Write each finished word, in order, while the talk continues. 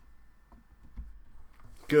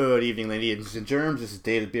Good evening, ladies and germs. This is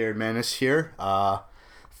David Beard Menace here.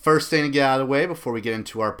 First thing to get out of the way before we get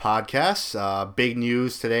into our podcast, big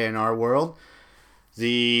news today in our world.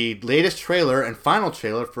 The latest trailer and final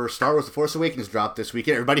trailer for Star Wars The Force Awakens dropped this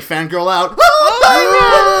weekend. Everybody fangirl out. Oh my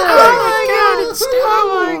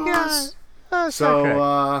god!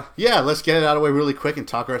 So, let's get it out of the way really quick and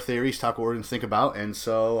talk our theories, talk what we're going to think about. And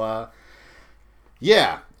so,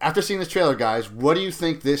 after seeing this trailer, guys, what do you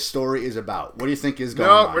think this story is about? What do you think is going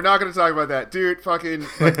on? No, we're not going to talk about that. Dude, fucking,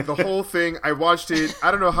 like, the whole thing, I watched it, I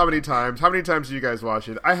don't know how many times. How many times did you guys watch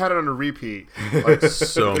it? I had it on a repeat. Like,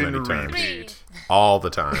 so many times. All the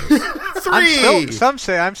time. 3! Some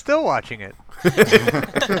say I'm still watching it. Turn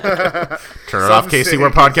it off, Casey, we're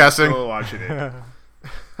podcasting. Still watching it.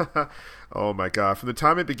 Oh my god, from the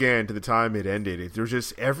time it began to the time it ended, there was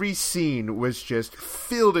just, every scene was just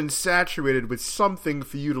filled and saturated with something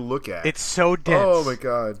for you to look at. It's so dense. Oh my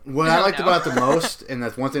god. What I liked about it the most, and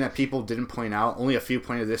that's one thing that people didn't point out, only a few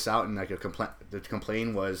pointed this out, and like the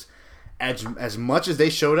complaint was, as much as they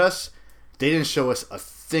showed us, they didn't show us a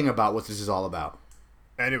thing about what this is all about.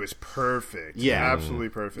 And it was perfect. Yeah. Absolutely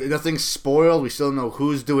perfect. Nothing's spoiled. We still know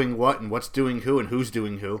who's doing what and what's doing who and who's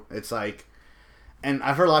doing who. It's like... And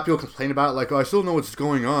I've heard a lot of people complain about it, like, oh, I still know what's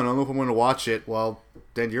going on. I don't know if I'm going to watch it. Well,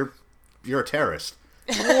 then you're a terrorist.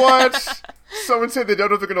 What? Someone said they don't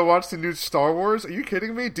know if they're going to watch the new Star Wars? Are you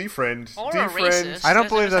kidding me? Defriend. Or a racist. I don't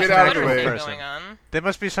believe that's Get out an of the actual way. person. There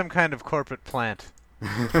must be some kind of corporate plant.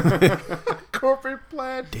 Corporate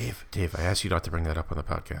plan. Dave, I asked you not to bring that up on the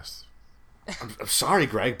podcast. I'm sorry,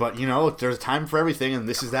 Greg, but, there's a time for everything, and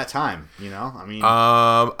this is that time, I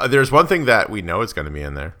mean... There's one thing that we know is going to be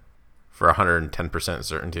in there for 110%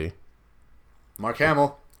 certainty. Mark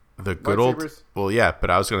Hamill. The good Lightsabers. Well, yeah,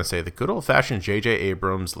 but I was going to say the good old-fashioned J.J.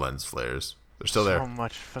 Abrams lens flares. They're still there. So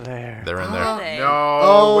much flare. They're in there. No.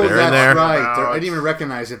 Oh, They're that's in there. right. I didn't even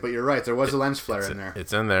recognize it, but you're right. There was a lens flare in there.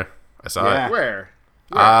 It's in there. I saw Yeah. it. Where?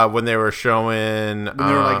 When they were showing... When they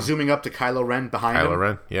were, zooming up to Kylo Ren behind him. Kylo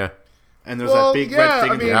Ren, yeah. And there's that big red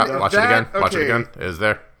thing in the Yeah, window. watch it again. Watch it again. It was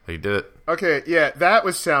there. He did it. Okay, yeah, that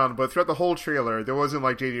was sound, but throughout the whole trailer, there wasn't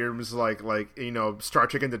like J.J. Abrams Star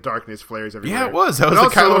Trek Into Darkness flares everywhere. Yeah, it was. That was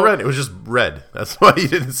And the also- Kylo Ren. It was just red. That's why you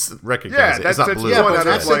didn't recognize Yeah, it. that's It's not blue. Yeah, one but out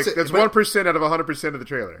of that's- that's but- 1% out of 100% of the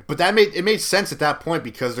trailer. But it made sense at that point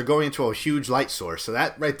because they're going into a huge light source. So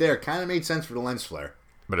that right there kind of made sense for the lens flare.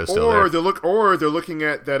 But it's still Or there. they're looking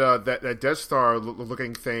at that Death Star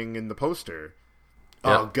looking thing in the poster.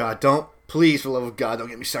 Yep. Oh God, please, for the love of God, don't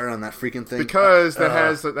get me started on that freaking thing. Because that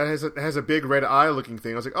has a big red eye looking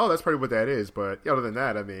thing. I was like, oh, that's probably what that is. But other than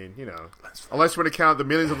that, I mean, unless we're going to count the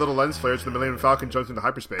millions of little lens flares, the Millennium Falcon jumps into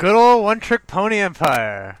hyperspace. Good old one-trick pony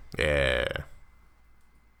empire. Yeah.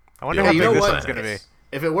 I wonder Yeah, how you big know this what? one's going to be.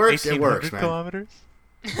 If it works, it works, 1,800 man. kilometers?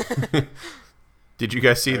 Did you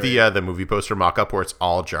guys see the movie poster mock-up where it's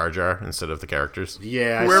all Jar Jar instead of the characters?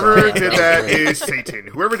 Yeah. I saw Whoever that. did that is Satan.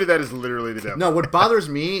 Whoever did that is literally the devil. No, what bothers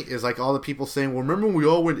me is like all the people saying, well, remember when we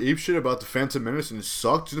all went apeshit about the Phantom Menace and it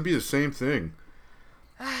sucked? It's going to be the same thing.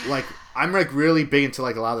 Like, I'm like really big into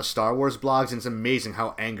like a lot of the Star Wars blogs, and it's amazing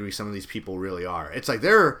how angry some of these people really are. It's like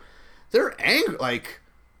they're angry,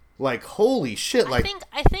 like holy shit. Like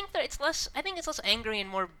I think that it's less angry and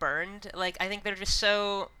more burned. Like I think they're just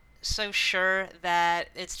so sure that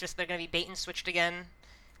it's just they're gonna be bait and switched again,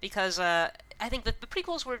 because I think that the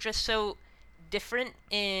prequels were just so different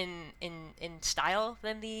in style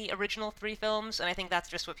than the original 3 films, and I think that's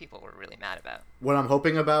just what people were really mad about. what I'm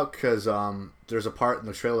hoping about, because there's a part in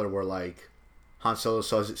the trailer where like Han Solo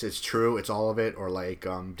says it's true, it's all of it, or like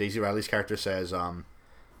Daisy Ridley's character says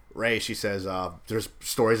Rey, she says there's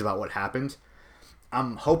stories about what happened.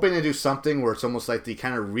 I'm hoping to do something where it's almost like they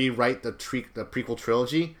kind of rewrite the prequel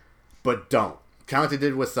trilogy, but don't. Kind of like they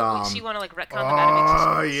did with So you want to like retcon them out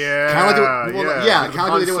Oh of existence? yeah, Kinda like kind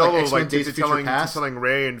of like they did with like, Han Solo, X-Men Days of Future Past. telling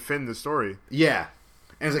Rey and Finn the story. Yeah.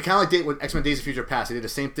 And it's kind of like they did with X-Men Days of Future Past. They did the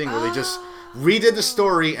same thing where they just redid the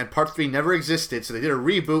story and Part 3 never existed, so they did a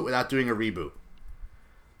reboot without doing a reboot.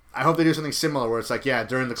 I hope they do something similar where it's like, yeah,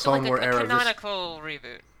 during the Clone War a era. canonical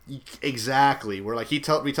reboot. Exactly. Where like he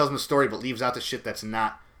retells them the story but leaves out the shit that's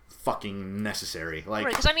not fucking necessary. Like,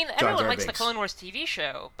 Right, because I mean, Jar everyone Jar likes the Binks. Clone Wars TV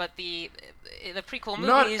show, but the prequel movies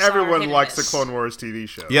Not are everyone hit and likes the miss. Clone Wars TV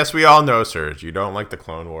show. Yes, we all know, Serge. You don't like the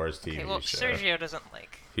Clone Wars TV Okay, well, show. Sergio doesn't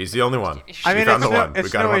like. He's the only one. TV show. I mean, found it's the one. We it's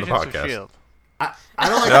got no him on the Agents of podcast. S.H.I.E.L.D. I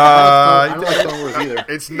don't like I don't like Clone Wars either.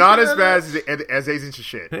 It's not as bad as Agents of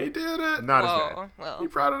Shit. He did it. Not as Whoa, bad. well, He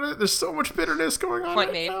brought it in. There's so much bitterness going on point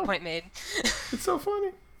right made, now. point made. It's so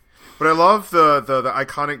funny. But I love the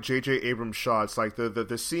iconic J.J. Abrams shots, like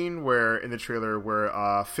the scene where in the trailer where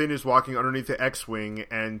Finn is walking underneath the X-wing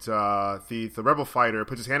and the rebel fighter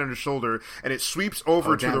puts his hand on his shoulder and it sweeps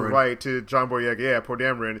over to the right to John Boyega. Yeah, Poe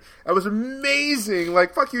Dameron. That was amazing.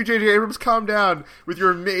 Like, fuck you, J.J. Abrams, calm down with your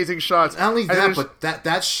amazing shots. Not only that, but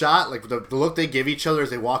that shot, like the look they give each other as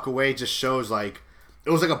they walk away, just shows like it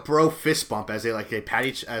was like a bro fist bump as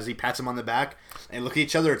as he pats him on the back and look at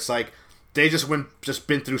each other. It's like. They just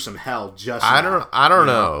been through some hell. I don't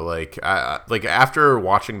know. Like after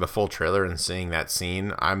watching the full trailer and seeing that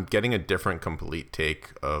scene, I'm getting a different complete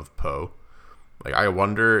take of Poe. Like I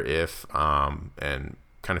wonder if and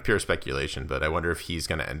kind of pure speculation, but I wonder if he's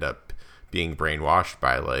going to end up being brainwashed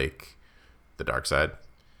by like the dark side.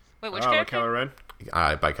 Wait, which character? Kylo Ren?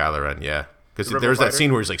 By Kylo Ren, yeah. Because there's that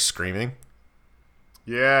scene where he's like screaming.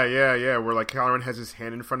 Yeah. Where like Kylo Ren has his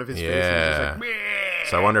hand in front of his face. And he's just like, meh.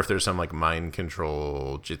 So I wonder if there's some like mind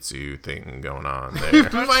control jitsu thing going on there.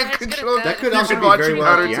 Mind control. That could also be very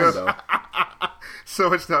well at the end, though. So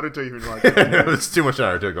much Naruto you've been watching. There's too much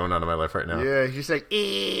Naruto going on in my life right now. Yeah, he's just like,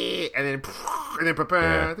 and then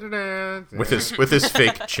with his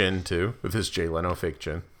fake chin too, with his Jay Leno fake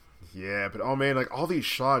chin. Yeah, but oh man, like all these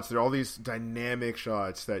shots, there are all these dynamic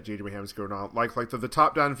shots that J.J. Abrams going on, like the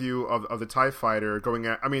top down view of the TIE fighter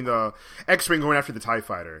the X-wing going after the TIE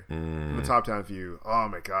fighter, from the top down view. Oh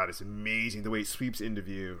my god, it's amazing the way it sweeps into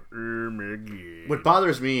view. What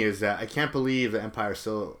bothers me is that I can't believe the Empire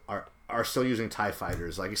still are still using TIE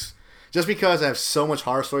fighters. Like just because I have so much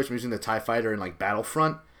horror stories from using the TIE fighter in like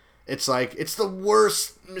Battlefront, it's like it's the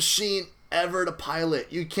worst machine ever to pilot.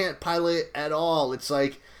 You can't pilot it at all. It's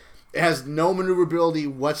like. It has no maneuverability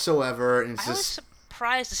whatsoever, and it's I was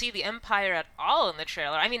surprised to see the Empire at all in the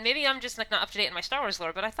trailer. I mean, maybe I'm just like not up to date in my Star Wars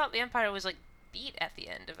lore, but I thought the Empire was like beat at the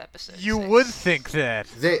end of Episode 6. You would think that.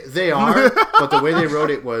 They are, but the way they wrote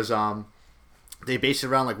it was they based it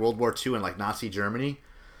around like World War II and like Nazi Germany,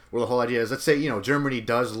 where the whole idea is, let's say Germany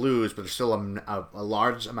does lose, but there's still a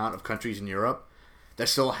large amount of countries in Europe that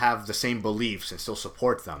still have the same beliefs and still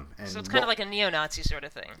support them. And so it's kind of like a neo-Nazi sort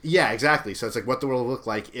of thing. Yeah, exactly. So it's like what the world would look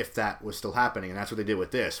like if that was still happening, and that's what they did with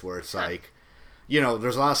this, where it's like,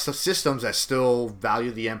 there's a lot of systems that still value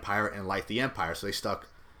the Empire and like the Empire, so they stuck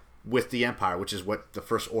with the Empire, which is what the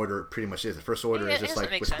First Order pretty much is. The First Order is just like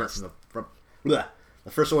what's burnt the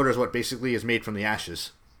First Order is what basically is made from the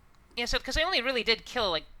ashes. Yeah, so because they only really did kill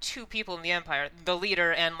like 2 people in the Empire, the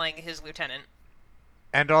leader and like his lieutenant,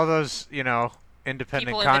 and all those independent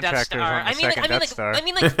people contractors in the Death Star. on the second Death Star. I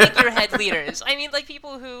mean, like figurehead leaders. I mean, like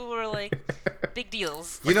people who were like big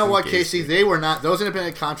deals. You know what, Casey? They were not. Those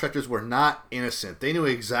independent contractors were not innocent. They knew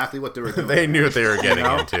exactly what they were doing. They knew what they were getting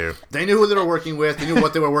into. They knew who they were working with. They knew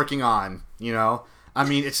what they were working on. I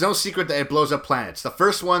mean, it's no secret that it blows up planets. The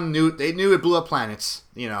first one they knew it blew up planets.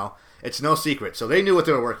 It's no secret. So they knew what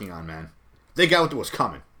they were working on, man. They got what was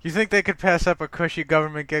coming. You think they could pass up a cushy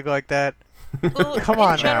government gig like that? Well, Come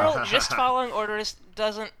on in general, now. just following orders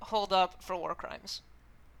doesn't hold up for war crimes.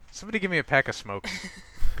 Somebody give me a pack of smoke.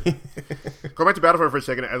 Going back to Battlefront for a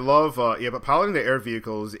second, I love, but piloting the air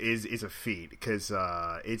vehicles is a feat, because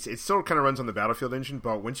it still kind of runs on the Battlefield engine,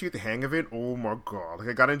 but once you get the hang of it, oh my god. Like,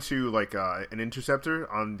 I got into, like, an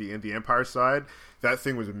interceptor on the Empire side. That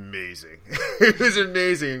thing was amazing. It was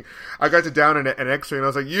amazing. I got to down an X-ray, and I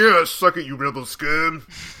was like, yeah, suck it, you rebel scum.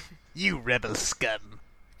 You rebel scum.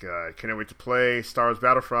 God, can't wait to play Star Wars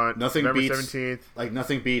Battlefront. November 17th.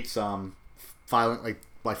 Nothing beats flying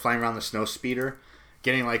around the snow speeder,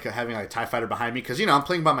 getting having a TIE fighter behind me, because I'm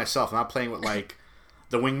playing by myself. I'm not playing with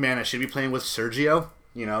the wingman. I should be playing with Sergio,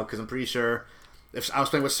 because I'm pretty sure if I was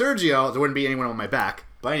playing with Sergio, there wouldn't be anyone on my back.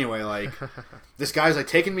 But anyway, this guy's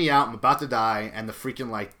taking me out. I'm about to die, and the freaking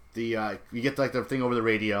you get the thing over the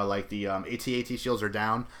radio, the AT-AT shields are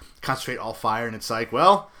down. Concentrate all fire, and it's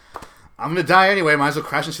well, I'm going to die anyway. Might as well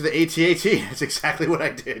crash into the AT-AT. That's exactly what I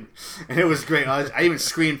did. And it was great. I even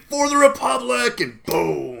screamed, "For the Republic!" and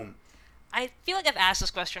boom. I feel like I've asked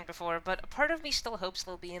this question before, but a part of me still hopes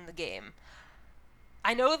they'll be in the game.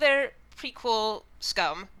 I know they're prequel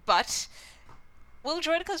scum, but will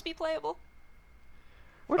droidicas be playable?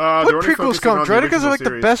 What prequel scum? Droidicas are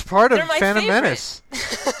the best part of They're my Phantom favorite. Menace.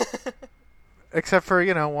 Except for,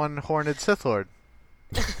 one horned Sith Lord.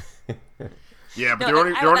 Yeah, but No,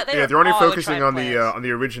 they're only all focusing on tribe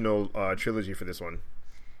the original trilogy for this one.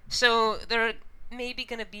 So they're maybe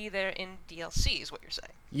going to be there in DLC, is what you're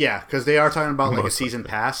saying. Yeah, because they are talking about a season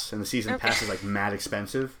pass, and the season pass is mad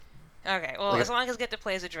expensive. Okay, well, as long as I get to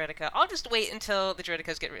play as a droidica, I'll just wait until the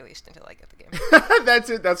droidicas get released until I get the game. That's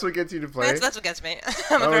it. That's what gets you to play. That's what gets me.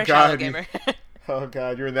 I'm a very shallow gamer. Oh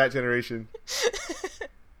god, you're in that generation.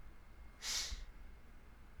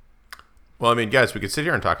 Well, I mean, guys, we could sit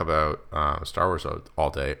here and talk about Star Wars all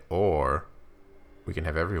day, or we can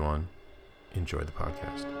have everyone enjoy the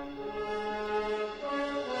podcast.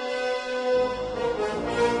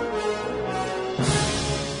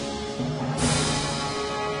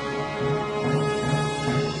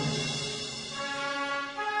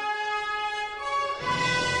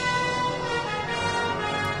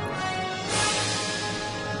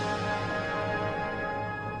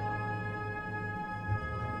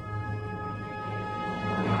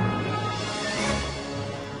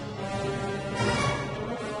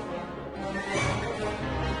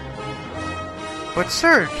 But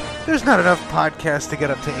Serge, there's not enough podcasts to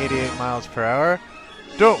get up to 88 miles per hour.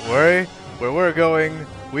 Don't worry, where we're going,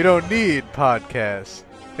 we don't need podcasts.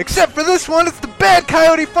 Except for this one, it's the Bad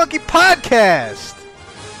Coyote Funky Podcast!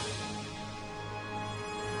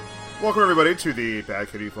 Welcome, everybody, to the Bad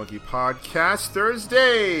Coyote Funky Podcast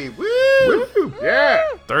Thursday. Woo! Woo! Yeah!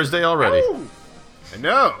 Thursday already. Woo! I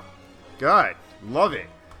know. God, love it.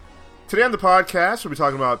 Today on the podcast, we'll be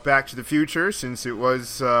talking about Back to the Future, since it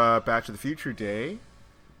was Back to the Future Day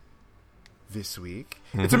this week.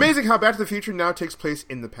 Mm-hmm. It's amazing how Back to the Future now takes place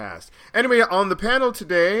in the past. Anyway, on the panel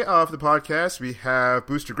today for the podcast, we have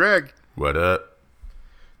Booster Greg. What up?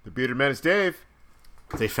 The Bearded Menace Dave.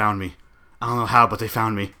 They found me. I don't know how, but they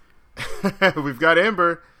found me. We've got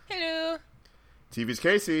Amber. Hello. TV's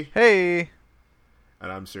Casey. Hey!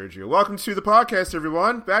 And I'm Sergio. Welcome to the podcast,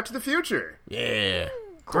 everyone. Back to the Future. Yeah.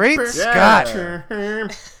 Great yeah.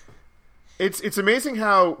 Scott! It's amazing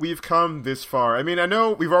how we've come this far. I mean, I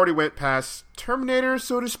know we've already went past Terminator,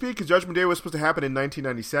 so to speak, because Judgment Day was supposed to happen in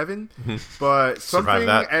 1997, but something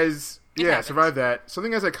as... survive that.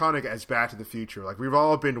 Something as iconic as Back to the Future. Like, we've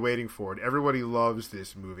all been waiting for it. Everybody loves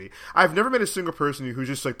this movie. I've never met a single person who's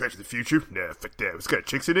just like, Back to the Future? Nah, fuck that. It's got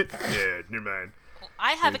chicks in it? Yeah, never mind.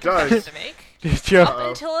 I have a confession to make. Joe. Up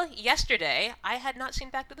until yesterday, I had not seen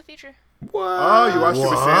Back to the Future. What? Oh, you watched it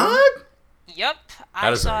with Sam? Yep. That I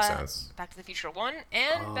doesn't saw make sense. Back to the Future 1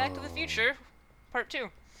 and Back to the Future Part 2.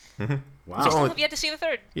 Wow. I still have yet to see the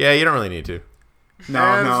third. Yeah, you don't really need to. And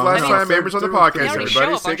last time Amber's on the podcast,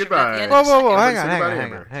 everybody. Say goodbye. Whoa,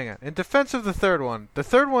 Everybody hang on. In defense of the third one, the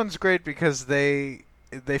third one's great because they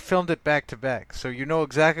filmed it back to back, so you know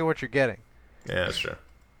exactly what you're getting. Yeah, that's true.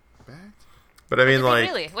 But I mean, like...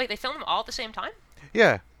 Really? Wait, they filmed them all at the same time?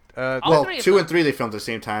 Yeah. All three of 2 them? and 3 they filmed at the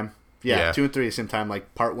same time. Yeah, 2 and 3 at the same time.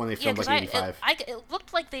 Like, part 1 they filmed like 85. It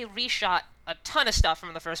looked like they reshot a ton of stuff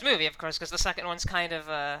from the first movie, of course, because the second one's kind of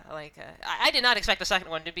I did not expect the second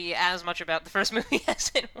one to be as much about the first movie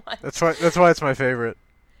as it was. That's why it's my favorite.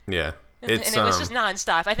 Yeah. And it was just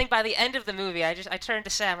nonstop. I think by the end of the movie, I turned to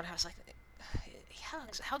Sam and I was like,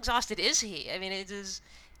 how exhausted is he? I mean, it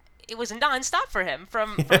was nonstop for him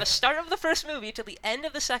from the start of the first movie to the end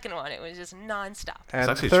of the second one. It was just nonstop. And it's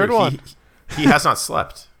actually third true. one, he has not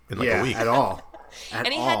slept in like a week at all. And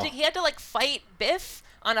he had to like fight Biff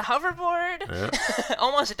on a hoverboard,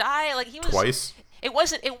 almost die. Like he was twice. It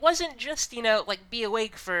wasn't just like be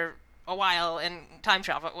awake for a while and time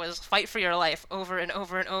travel. It was fight for your life over and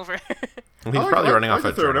over and over. He's probably running off the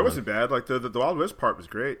a third. It adrenaline. wasn't bad. Like the Wild West part was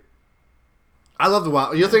great. I love the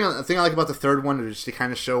Wild. The thing I like about the third one is to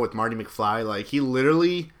kind of show with Marty McFly, like he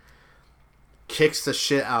literally kicks the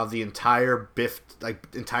shit out of the entire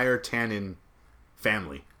entire Tannen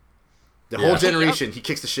family. The whole generation, he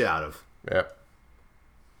kicks the shit out of.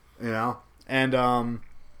 Yeah. And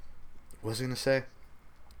what was I gonna say?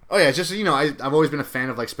 Oh yeah, just I've always been a fan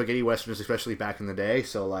of like spaghetti westerns, especially back in the day.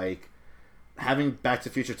 So like having Back to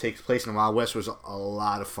the Future take place in the Wild West was a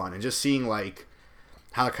lot of fun, and just seeing like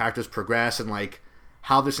how the characters progress and like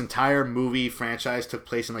how this entire movie franchise took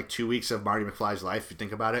place in like 2 weeks of Marty McFly's life. If you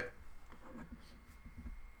think about it.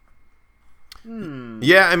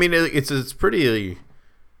 Yeah, I mean it's pretty.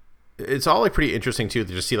 It's all like pretty interesting too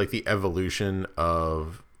to just see like the evolution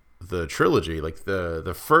of the trilogy. Like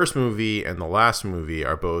the first movie and the last movie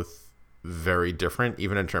are both very different,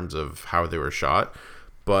 even in terms of how they were shot.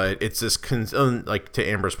 But it's this like to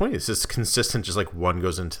Amber's point, it's just consistent. Just like one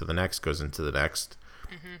goes into the next,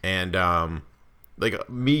 and like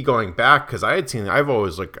me going back because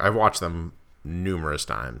I've watched them numerous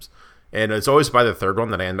times. And it's always by the third one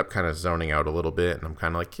that I end up kind of zoning out a little bit, and I'm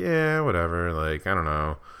kind of like, yeah, whatever. Like, I don't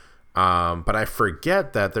know. But I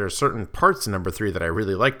forget that there are certain parts in number 3 that I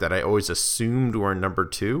really like that I always assumed were in number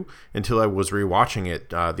 2 until I was rewatching it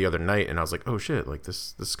the other night, and I was like, oh shit, like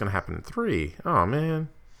this is gonna happen in 3. Oh man,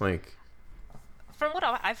 like. From what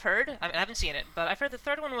I've heard, I haven't seen it, but I've heard the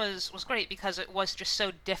third one was great because it was just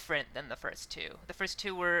so different than the first two. The first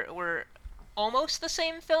two were almost the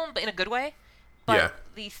same film, but in a good way. But Yeah.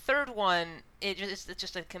 the third one, it's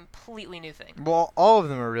just a completely new thing. Well, all of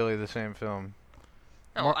them are really the same film.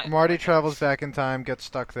 Oh, Marty travels back in time, gets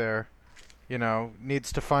stuck there,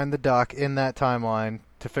 needs to find the Doc in that timeline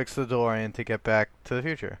to fix the DeLorean to get back to the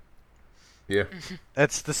future. Yeah.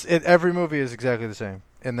 Every movie is exactly the same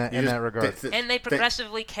in that regard. And they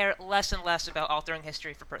progressively care less and less about altering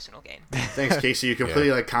history for personal gain. Thanks, Casey. You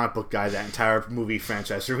completely like comic book guy that entire movie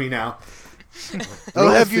franchise for me now. I'll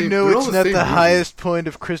have you know we're all it's the not same the movie. highest point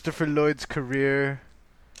of Christopher Lloyd's career.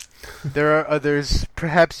 There are others.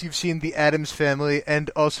 Perhaps you've seen The Addams Family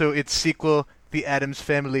and also its sequel, The Addams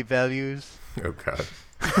Family Values. Oh god.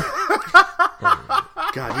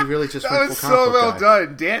 God, he really just That went was full comic so book well guy.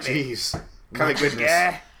 done. Damn it. Jeez. My goodness.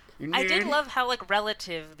 Yeah. I did love how like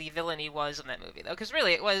relative the villainy was in that movie, though, because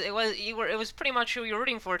really it was pretty much who you were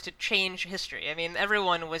rooting for to change history. I mean,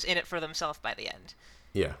 everyone was in it for themselves by the end.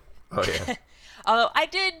 Yeah. Oh yeah. Although I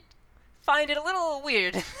did find it a little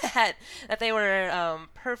weird that they were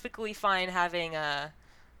perfectly fine having a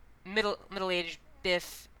middle-aged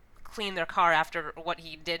Biff clean their car after what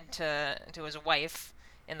he did to his wife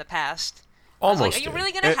in the past. I was Almost. like, are you did.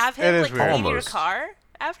 really gonna have him it is like weird. clean your Almost. car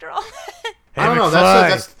after all that? I don't know. McFly,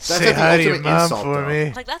 That's say like the hi to your ultimate mom insult, for though.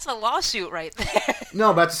 me. Like that's a lawsuit right there.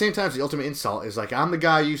 No, but at the same time, the ultimate insult is like, I'm the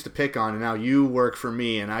guy you used to pick on, and now you work for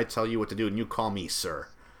me, and I tell you what to do, and you call me sir.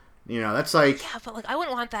 That's like, Yeah, but like I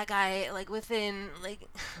wouldn't want that guy like within like.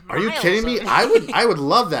 are you miles kidding me? of- I would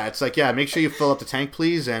love that. It's like, yeah, make sure you fill up the tank,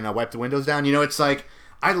 please, and wipe the windows down. It's like,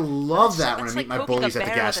 I love that when I That's meet like my poking a bullies at the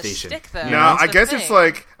bear gas with a station. stick, though. You No, know? That's I the guess it's thing.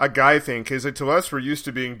 like a guy thing, because to us, we're used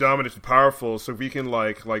to being dominant and powerful, so we can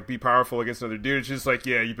like be powerful against another dude. It's just like,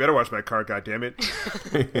 yeah, you better watch my car, goddammit.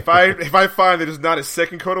 if I find that there's not a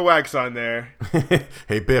second coat of wax on there,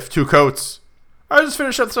 Hey Biff, 2 coats. I just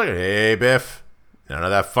finished up the second. Hey Biff, none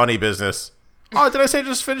of that funny business. Oh, did I say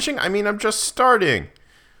just finishing? I mean, I'm just starting.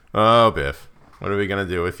 Oh Biff, what are we gonna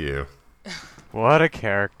do with you? What a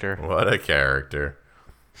character. What a character.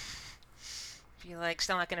 Be like,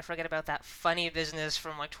 still not gonna forget about that funny business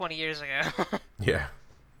from like 20 years ago. Yeah,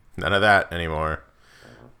 none of that anymore.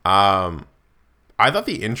 I thought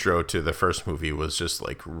the intro to the first movie was just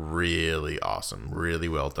like really awesome, really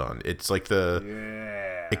well done. It's like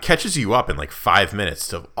it catches you up in like 5 minutes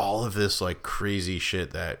to all of this like crazy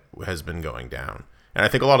shit that has been going down. And I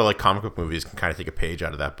think a lot of like comic book movies can kind of take a page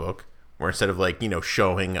out of that book, where instead of like,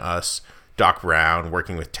 showing us Doc Brown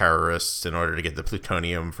working with terrorists in order to get the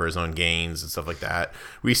plutonium for his own gains and stuff like that,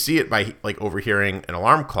 we see it by like overhearing an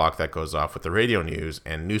alarm clock that goes off with the radio news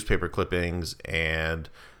and newspaper clippings and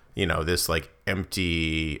this like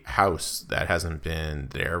empty house that hasn't been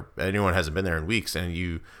there. Anyone hasn't been there in weeks, and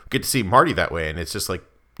you get to see Marty that way, and it's just like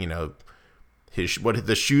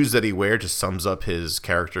the shoes that he wears just sums up his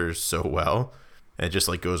character so well, and it just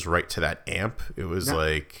like goes right to that amp. It was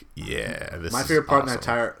like, yeah, this My is favorite part in awesome. that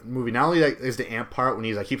entire movie, not only like is the amp part when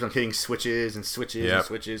he's like keeps on hitting switches and switches Yep. and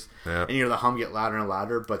switches, Yep. and you hear the hum get louder and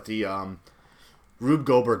louder, but the Rube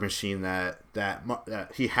Goldberg machine that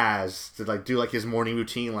he has to like do like his morning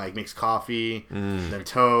routine, like makes coffee, then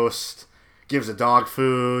toast, gives the dog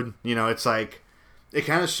food. It's like it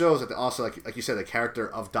kind of shows that also like you said, the character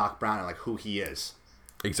of Doc Brown and like who he is.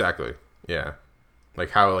 Exactly. Yeah.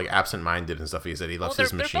 Like how like absent-minded and stuff he is, that he left Well,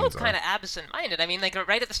 his they're machines both on. kind of absent-minded. I mean, like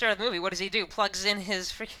right at the start of the movie, what does he do? Plugs in his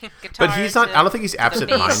freaking guitar. But he's not. to- I don't think he's to the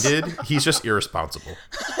bass. absent-minded. He's just irresponsible.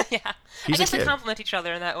 Yeah, He's I a guess they kid. complement each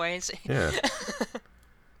other in that way. Yeah.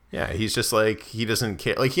 Yeah, he's just like, he doesn't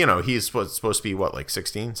care. Like, he's supposed to be what, like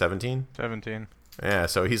 16, 17? 17. Yeah,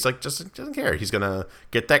 so he's like, just doesn't care. He's gonna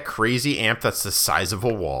get that crazy amp that's the size of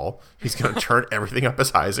a wall. He's gonna turn everything up as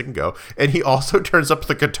high as it can go, and he also turns up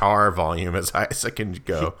the guitar volume as high as it can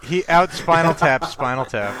go. He out Spinal Tap.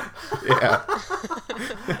 Yeah,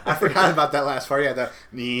 I forgot about that last part. Yeah, the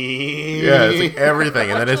yeah, it's like everything,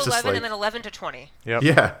 and 1 then to it's 11 just like, and then 11 to 20. Yep.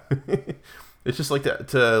 yeah. It's just like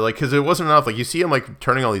to like, because it wasn't enough. Like, you see him like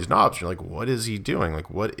turning all these knobs. You're like, what is he doing?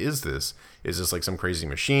 Like, what is this? Is this like some crazy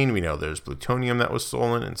machine? We know there's plutonium that was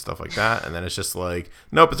stolen and stuff like that. And then it's just like,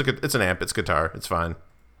 nope, it's an amp, it's guitar, it's fine.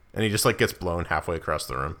 And he just like gets blown halfway across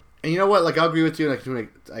the room. And you know what? Like, I'll agree with you.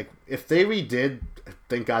 Like if they redid,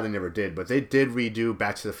 thank God they never did, but they did redo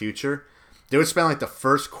Back to the Future, they would spend like the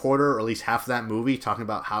first quarter or at least half of that movie talking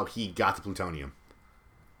about how he got the plutonium.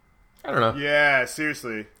 I don't know. yeah,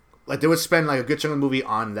 seriously. Like, they would spend like a good chunk of the movie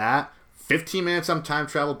on that. 15 minutes on time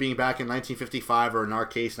travel, being back in 1955, or in our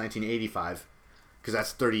case, 1985, because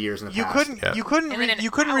that's 30 years in the You past. couldn't Yeah. you couldn't And then an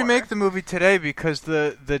you couldn't hour. remake the movie today because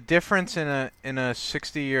the difference in a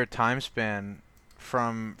 60-year time span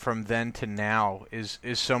from then to now is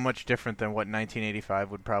so much different than what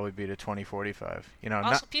 1985 would probably be to 2045. You know,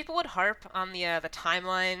 Also, people would harp on the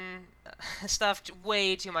timeline stuff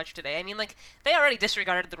way too much today. I mean, like, they already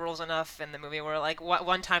disregarded the rules enough in the movie where, like,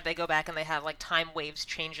 one time they go back and they have, like, time waves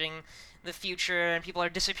changing the future and people are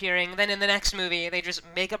disappearing. Then in the next movie, they just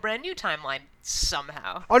make a brand new timeline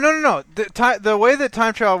somehow. Oh, no. The way that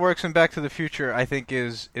time travel works in Back to the Future, I think,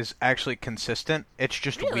 is actually consistent. It's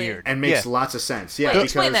just Really? weird. And makes lots of sense. Yeah, Wait, because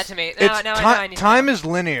explain that to me. It's Now I need to time know. is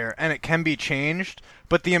linear, and it can be changed,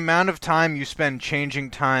 but the amount of time you spend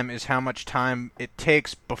changing time is how much time it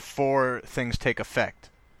takes before things take effect.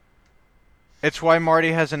 It's why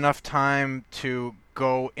Marty has enough time to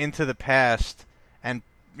go into the past and,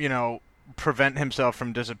 you know, prevent himself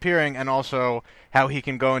from disappearing, and also how he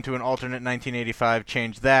can go into an alternate 1985,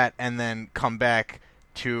 change that, and then come back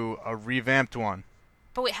to a revamped one.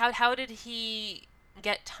 But wait, how did he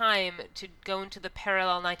get time to go into the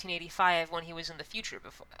parallel 1985 when he was in the future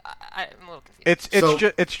before? I'm a little confused.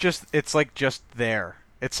 It's like just there.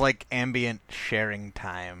 It's like ambient sharing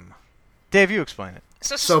time. Dave, you explain it.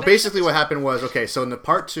 So basically what happened was, okay, so in the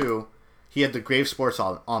part 2, he had the Grave Sports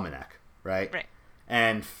Almanac, right? Right.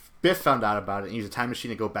 And Biff found out about it and used a time machine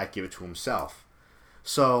to go back give it to himself.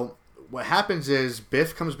 So what happens is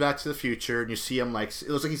Biff comes back to the future and you see him, like, it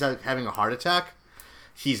looks like he's having a heart attack.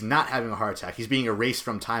 He's not having a heart attack. He's being erased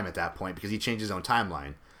from time at that point because he changed his own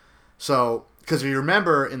timeline. So, because if you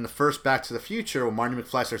remember in the first Back to the Future when Marty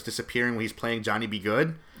McFly starts disappearing when he's playing Johnny Be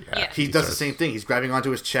Good, Yeah. he does the same thing. He's grabbing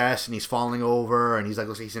onto his chest and he's falling over and he's like,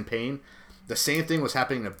 looks like he's in pain. The same thing was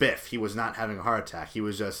happening to Biff. He was not having a heart attack. He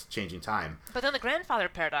was just changing time. But then the grandfather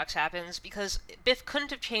paradox happens because Biff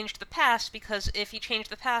couldn't have changed the past, because if he changed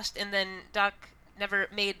the past and then Doc never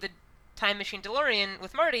made the time machine DeLorean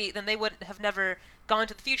with Marty, then they would have never gone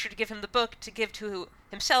to the future to give him the book to give to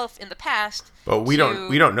himself in the past. But we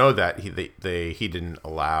don't know that he didn't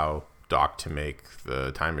allow Doc to make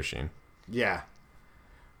the time machine. Yeah.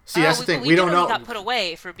 See, that's the thing. We don't know know. he got put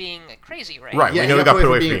away for being crazy, right? Right. Yeah, we know he got put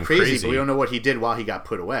away for being being crazy. but we don't know what he did while he got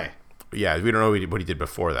put away. Yeah, we don't know what he did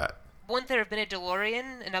before that. Wouldn't there have been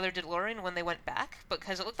another DeLorean when they went back?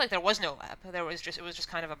 Because it looked like there was no lab. It was just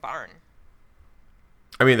kind of a barn.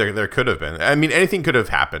 I mean, there could have been. I mean, anything could have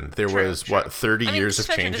happened. There True, was, true. 30 years of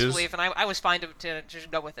suspension changes? disbelief, and I was fine to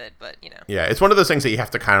just go with it, but, you know. Yeah, it's one of those things that you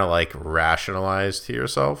have to kind of, like, rationalize to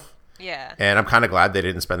yourself. Yeah. And I'm kind of glad they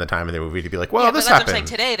didn't spend the time in the movie to be like, well, yeah, this but that's happened. what I'm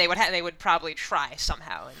saying. Today, they would probably try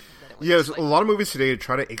somehow. And then it would Yes, just, a lot of movies today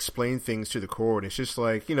try to explain things to the core, and it's just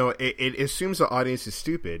like, you know, it assumes the audience is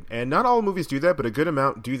stupid. And not all movies do that, but a good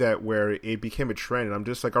amount do that where it became a trend. And I'm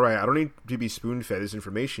just like, all right, I don't need to be spoon-fed this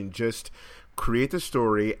information. Just create the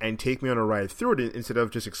story and take me on a ride through it instead of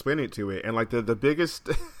just explaining it to it. And, like, the biggest...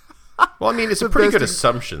 Well, I mean, it's a pretty good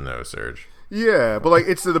assumption, though, Serge. Yeah, but, like,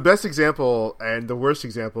 it's the best example and the worst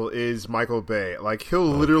example is Michael Bay. Like, he'll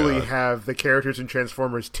literally God. have the characters in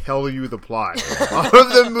Transformers tell you the plot of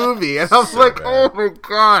the movie. And I'm like, bad. oh my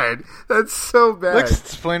god, that's so bad. Let's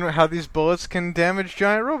explain how these bullets can damage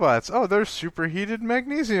giant robots. Oh, they're superheated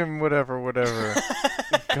magnesium, whatever.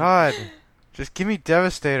 God, just give me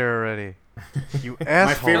Devastator already. You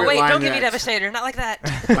asshole. favorite Oh, wait, line don't give me that- Devastator. Not like that.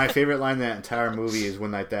 My favorite line in that entire movie is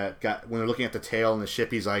when when they're looking at the tail and the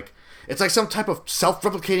ship, he's like, it's like some type of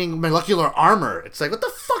self-replicating molecular armor. It's like, what the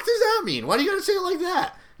fuck does that mean? Why do you gotta say it like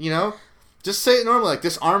that? You know? Just say it normally, like,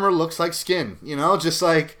 this armor looks like skin. You know? Just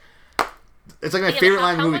like, it's like my Yeah, but favorite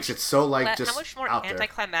line in how the movie much 'cause it's so, like, how just much more out there.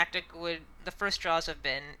 anticlimactic would the first Jaws have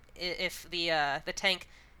been if the tank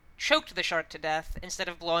choked the shark to death instead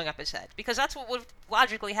of blowing up his head? Because that's what would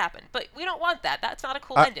logically happen. But we don't want that. That's not a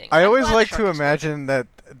cool ending. I I'm always glad the like shark to exploded. imagine that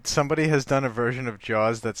somebody has done a version of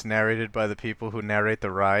Jaws that's narrated by the people who narrate the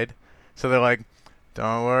ride. So they're like,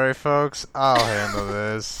 don't worry, folks, I'll handle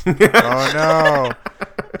this. Oh, no.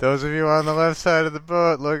 Those of you on the left side of the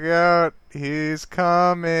boat, look out. He's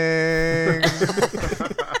coming.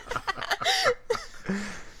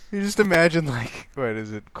 You just imagine, like, what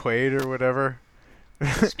is it, Quaid or whatever?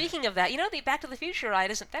 Speaking of that, you know the Back to the Future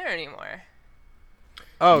ride isn't there anymore.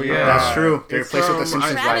 Oh, yeah. That's true. They It's, replaced it with the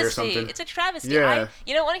Simpsons ride or Travesty. something. It's a travesty. Yeah.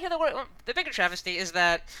 You know, want to hear the word? The bigger travesty is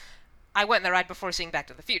that I went in the ride before seeing Back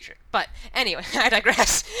to the Future. But anyway, I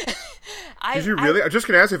digress. Did you really? I'm just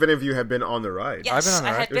going to ask if any of you have been on the ride. Yes, I've been on the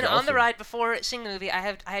I ride. had It was been on the awesome. ride before seeing the movie. I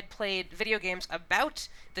had played video games about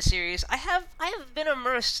the series. I have been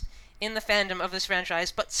immersed in the fandom of this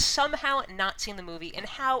franchise, but somehow not seen the movie, and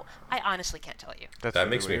how I honestly can't tell you. That's That really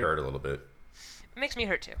makes me weird. hurt a little bit. It makes me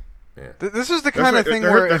hurt too. This is the That's kind of right. thing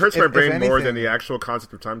that where that hurts if, my if brain more anything- than the actual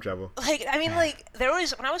concept of time travel. Like, I mean, like, there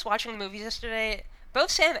was, when I was watching the movies yesterday, both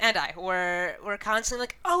Sam and I were constantly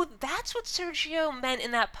like, oh, that's what Sergio meant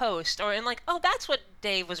in that post, or in like, oh, that's what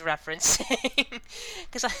Dave was referencing,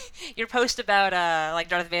 because your post about like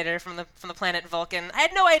Darth Vader from the planet Vulcan, I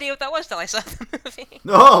had no idea what that was till I saw the movie.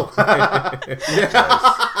 No. Yeah.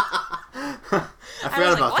 I forgot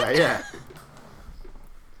was about like, that. what? Yeah.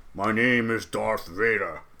 My name is Darth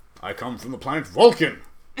Vader. I come from the planet Vulcan.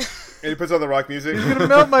 And he puts on the rock music. You're gonna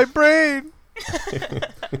melt my brain.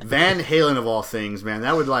 Van Halen of all things, man.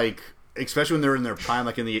 That would like, especially when they're in their prime,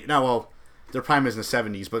 like in the their prime is in the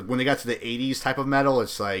 70s, but when they got to the 80s type of metal,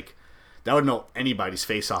 it's like that would melt anybody's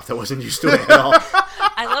face off that wasn't used to it at all.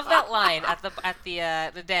 I love that line at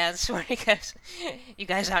the dance where he goes, "You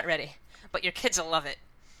guys aren't ready, but your kids will love it."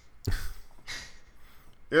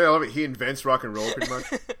 Yeah, I love it. He invents rock and roll, pretty much.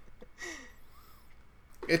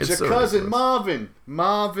 It's It's your so cousin ridiculous.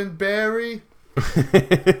 Marvin Berry.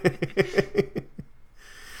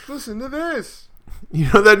 Listen to this. You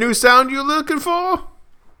know that new sound you're looking for?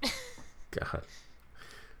 God.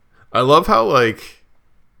 I love how, like,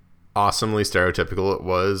 awesomely stereotypical it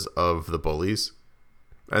was of the bullies.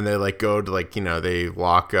 And they, like, go to, like, you know, they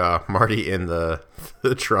lock Marty in the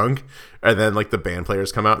trunk. And then, like, the band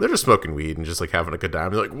players come out. They're just smoking weed and just, like, having a good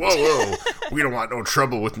time. They're like, whoa, we don't want no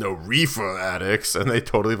trouble with no reefer addicts. And they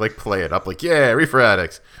totally, like, play it up. Like, yeah, reefer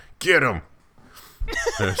addicts. Get them.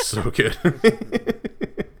 They're so good.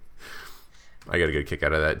 I got a good kick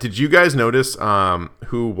out of that. Did you guys notice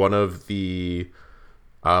who one of the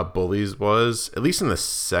bullies was? At least in the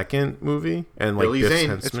second movie, and like Billy Biff's Zane.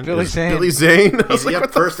 henchman It's Billy is Zane. Billy Zane. I was like, Yep,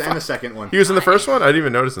 what the first fuck? and the second one. He was in the first one. I didn't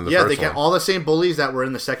even notice in the Yeah, first they one. kept all the same bullies that were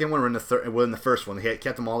in the second one were in the first one. They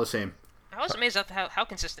kept them all the same. I was amazed at how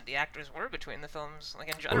consistent the actors were between the films, like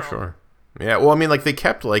in general. For sure. Yeah, well, I mean, like they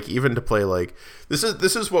kept like even to play like this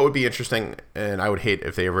is what would be interesting, and I would hate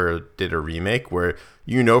if they ever did a remake where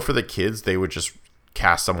for the kids they would just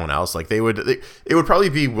cast someone else. Like it would probably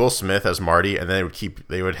be Will Smith as Marty, and then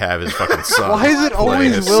they would have his fucking son. Why is it play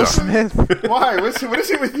always his Will son. Smith? Why? What is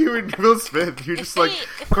it with you and Will Smith? You're just like,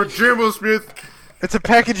 God damn Will Smith. It's a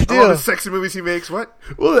package All the deal. sexy movies he makes. What?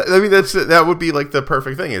 Well, I mean that would be like the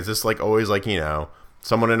perfect thing. It's just like always like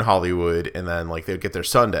someone in Hollywood, and then like they'd get their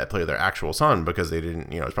son to play their actual son because they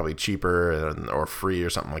didn't, it's probably cheaper or free or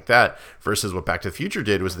something like that. Versus what Back to the Future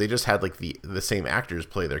did was they just had like the same actors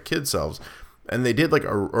play their kid selves, and they did like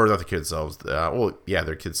or not the kid selves.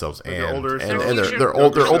 Their kid selves and their older and selves. their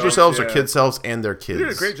older selves, yeah. their kid selves, and their kids. They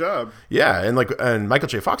did a great job. Yeah, and Michael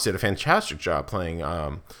J. Fox did a fantastic job playing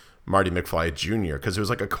Marty McFly Jr. because it was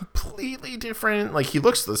like a completely different. Like he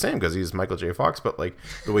looks the same because he's Michael J. Fox, but like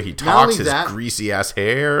the way he talks, his that, greasy ass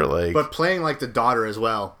hair, like. But playing like the daughter as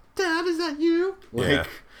well. Dad, is that you? Like,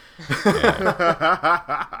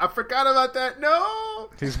 I forgot about that. No.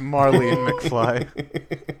 He's Marlene McFly.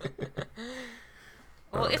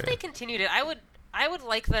 Well, if they continued it, I would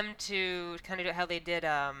like them to kind of do how they did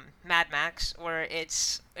Mad Max, where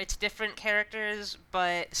it's different characters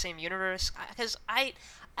but same universe. Because I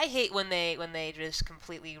hate when they just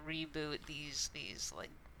completely reboot these like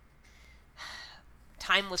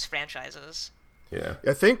timeless franchises. Yeah.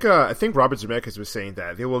 I think Robert Zemeckis was saying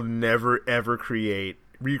that they will never ever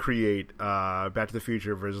recreate Back to the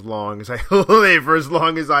Future for as long as I live, for as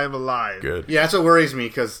long as I am alive. Good. yeah, that's what worries me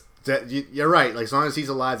because you're right. Like as long as he's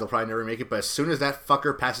alive, they'll probably never make it. But as soon as that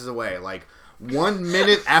fucker passes away, like 1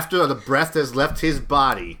 minute after the breath has left his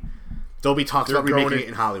body, they'll be talking about remaking it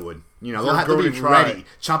in Hollywood. They'll be ready,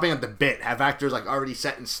 chomping at the bit, have actors like already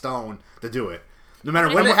set in stone to do it. No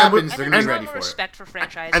matter when it happens, they're gonna be ready for it. Respect for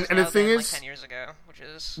franchises And the thing than, is, like 10 years ago, which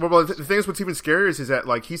is well, the thing is, what's even scarier is that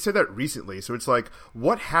like he said that recently. So it's like,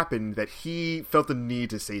 what happened that he felt the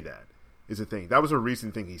need to say that is the thing. That was a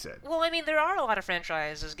recent thing he said. well, I mean, there are a lot of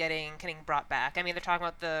franchises getting brought back. I mean, they're talking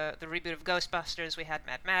about the reboot of Ghostbusters. We had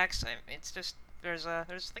Mad Max. it's just there's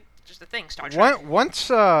like just a thing. Star Trek. Once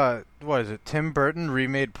what is it? Tim Burton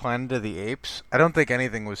remade Planet of the Apes. I don't think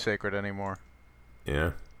anything was sacred anymore.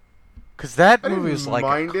 Yeah. Because that I movie didn't is like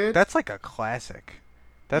mind it. that's like a classic.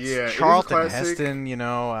 That's Yeah, it is a Charlton classic. Heston.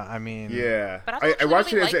 I mean, Yeah, But I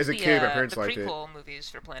watched really it as a liked kid. My parents the liked it. prequel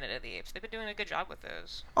movies for Planet of the Apes. They've been doing a good job with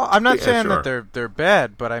those. Oh, I'm not Yeah, saying sure. that they're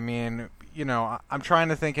bad, but I mean, I'm trying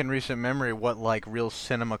to think in recent memory what like real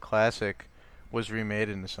cinema classic was remade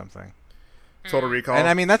into something. Total Recall. And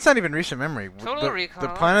I mean, that's not even recent memory. Total Recall. The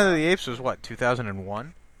Planet of the Apes was what,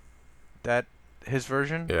 2001? That his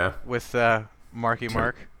version? Yeah. With Marky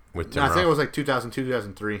Mark. With No, Tim I think it Roth. was like 2002,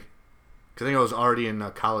 2003. Because I think I was already in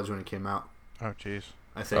college when it came out. Oh, jeez.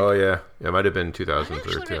 I think. Oh yeah, it might have been I 2003.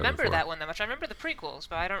 don't actually remember 2004. that one that much. I remember the prequels,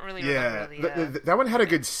 but I don't really yeah, remember that one had a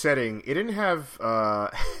good setting. It didn't have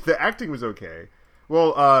the acting was okay.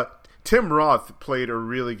 Well, Tim Roth played a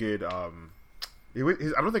really good. I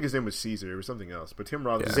don't think his name was Caesar. It was something else. But Tim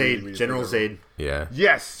Roth, was really, Zayd, really General good. Zayd. Yeah.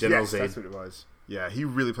 Yes, General yes, Zayd. that's what it was. Yeah, he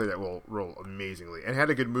really played that role amazingly, and had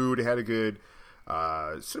a good mood. It had a good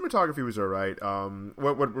cinematography was all right.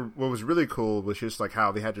 What was really cool was just like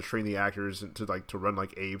how they had to train the actors to run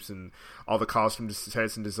like apes, and all the costume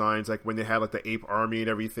sets and designs. Like when they had like the ape army and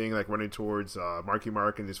everything, like running towards Marky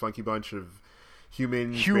Mark and this funky bunch of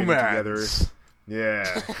humans banding together.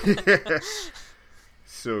 Yeah.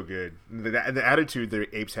 So good. And the attitude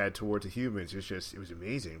the apes had towards the humans it was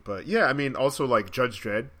amazing. But yeah, I mean, also like Judge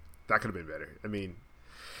Dredd, that could have been better. I mean,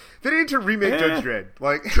 they need to remake Judge Dredd.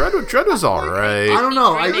 Like Dredd was all right. I don't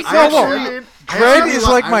know. Dredd is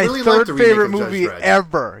like my third favorite movie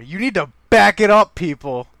ever. You need to back it up,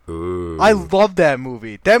 people. Ooh. I love that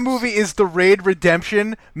movie. That movie is the Raid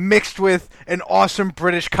Redemption mixed with an awesome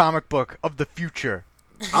British comic book of the future.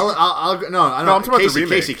 I'm talking about the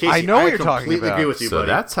remake. Casey, I know what you're talking about. I completely agree with you, So buddy.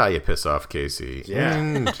 that's how you piss off Casey. Yeah.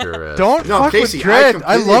 Interesting. Don't fuck Casey, with Dredd.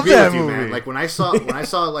 I love agree that with you, movie. man. Like when I saw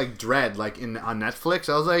like Dredd like on Netflix,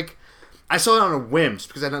 I was like, I saw it on a whim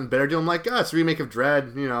because I had nothing better to do. I'm like, it's a remake of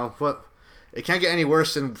Dredd. You know what? It can't get any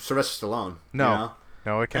worse than Sylvester Stallone. No, you know?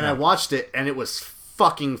 No, it can't. And I watched it, and it was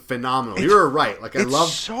fucking phenomenal. You were right. Like I love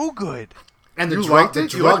so good. And you liked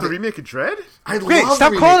it? You liked the remake of Dredd? I Wait, love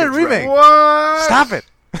stop the calling it of remake. Dredd. What? Stop it.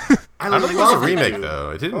 I don't think it was a remake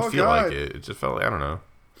though. It didn't feel like it. It just felt like I don't know.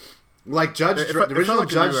 Like the original like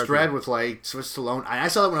Judge Dredd with like Sylvester Stallone. I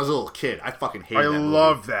saw that when I was a little kid. I fucking hated that movie.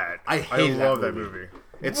 love that. I hated that movie.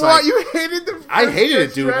 It's what? like You hated the? I hated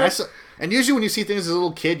it, dude. Dredd? And usually when you see things as a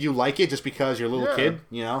little kid, you like it just because you're a little kid.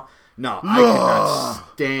 You know? No, I could not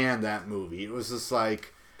stand that movie. It was just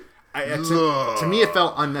like, to me, it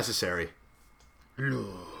felt unnecessary.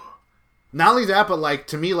 Not only that, but like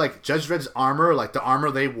to me, like Judge Dredd's armor, like the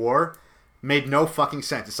armor they wore, made no fucking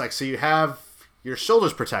sense. It's like, so you have your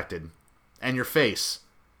shoulders protected and your face.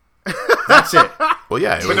 That's it. Well,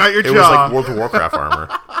 yeah, it, But was, not your it was jaw. like World of Warcraft armor.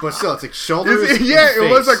 But still, it's like shoulders. Yeah, it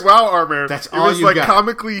was like WoW armor. That's it all was you like got.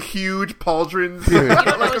 comically huge pauldrons. You don't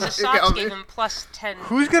know his socks gave him plus 10.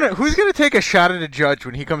 Who's gonna take a shot at a judge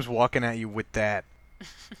when he comes walking at you with that?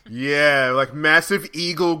 Yeah, like massive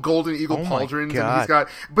golden eagle Oh my pauldrons, God. and he's got.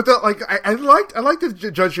 But the, like, I liked the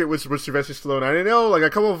Judge Dredd was Sylvester Stallone. I know, like a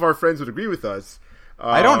couple of our friends would agree with us.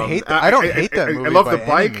 I don't hate that. I don't hate that movie. I love by the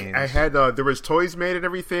bike. any means. I had there was toys made and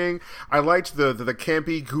everything. I liked the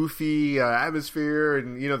campy, goofy atmosphere,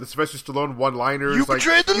 and the Sylvester Stallone one-liners. You like,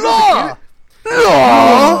 betrayed the you law.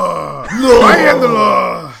 Law. I am the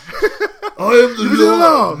law. I am the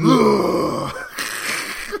law.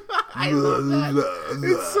 I love that.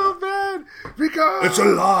 It's so bad because It's a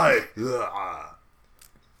lie.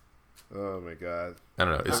 oh my god. I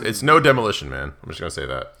don't know. It's no Demolition Man. I'm just gonna say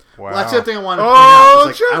that. Wow. Well, that's the other thing I wanted to point out.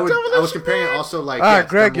 Is, like, I was Demolition comparing it Man. also like. Ah, yeah,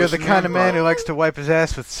 Greg, you're the Demolition kind of man but- who likes to wipe his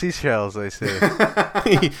ass with seashells. They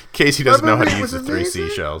say. Casey doesn't know how to movie use was the three amazing.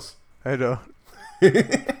 seashells. I know.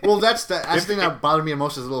 Well, that's the thing that bothered me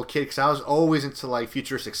most as a little kid because I was always into like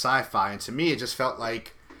futuristic sci-fi, and to me, it just felt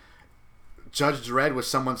like Judge Dredd was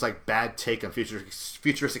someone's like bad take on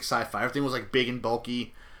futuristic sci-fi. Everything was like big and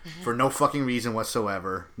bulky for no fucking reason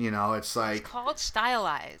whatsoever. It's like It's called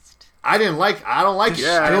stylized. I don't like it.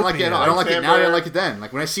 Yeah, I didn't like it at all. I don't like it now. I didn't Lightsaber. like it then.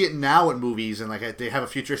 Like when I see it now in movies and like they have a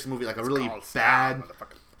futuristic movie, like a really bad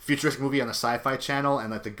futuristic movie on the Sci-Fi Channel,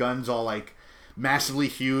 and like the guns all like massively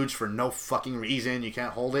huge for no fucking reason. You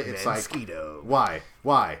can't hold it. It's like why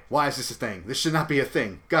is this a thing? This should not be a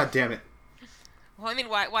thing. God damn it. Well, I mean,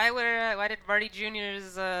 why did Marty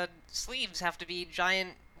Jr.'s sleeves have to be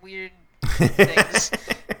giant, weird things?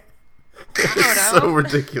 I don't know. So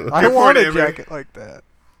ridiculous. I want a Amber. jacket like that.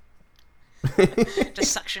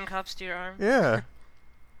 Just suction cups to your arm. Yeah.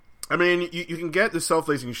 I mean, you can get the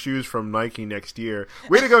self-lacing shoes from Nike next year.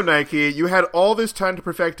 Way to go, Nike! You had all this time to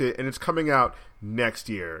perfect it, and it's coming out next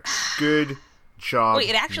year. Good job. Wait,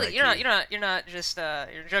 it actually Nike. you're not just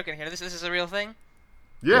you're joking here. This is a real thing.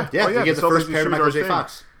 Yeah, Yeah, oh, you get the first self-lacing pair of shoes Michael are J. a thing.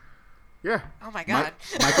 Fox. Yeah. Oh my god.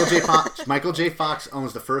 Michael J. Fox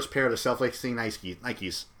owns the first pair of the self-lacing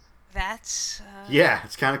Nikes. That's Yeah,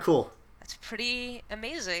 it's kind of cool. that's pretty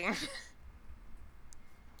amazing.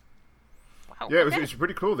 Wow. Yeah, okay. it's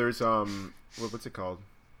pretty cool. There's what's it called?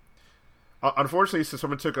 Unfortunately, so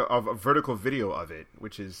someone took a vertical video of it,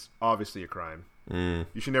 which is obviously a crime. You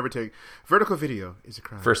should never take vertical video. Is a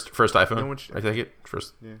crime. First iPhone. No one should- I take it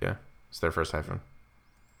first. Yeah. Yeah, it's their first iPhone.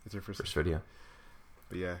 It's their first. First video.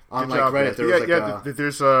 But yeah, On, good like, job, Reddit, guys. there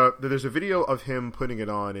was, there's a video of him putting it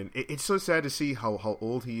on, and it's so sad to see how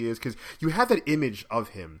old he is because you have that image of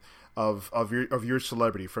him of your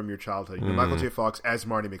celebrity from your childhood. You know, Michael J. Fox as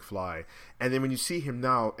Marty McFly, and then when you see him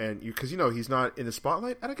now, and because he's not in the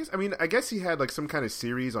spotlight. And I guess he had like some kind of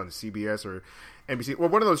series on CBS or NBC, or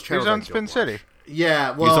one of those channels. He's on Spin City.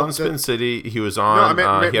 Yeah, well, he's on Spin City. He was on. No, I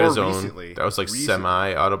meant he had his more own. recently. That was like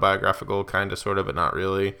semi-autobiographical, kind of, sort of, but not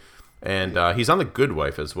really. And he's on The Good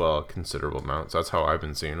Wife as well, a considerable amount. So that's how I've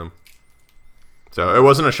been seeing him. So it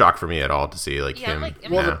wasn't a shock for me at all to see him.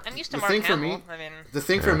 I'm used to Mark Hamill. The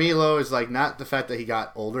thing for me, Lo, is like not the fact that he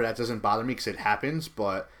got older. That doesn't bother me because it happens.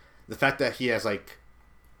 But the fact that he has like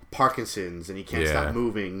Parkinson's and he can't stop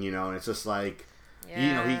moving, and it's just like,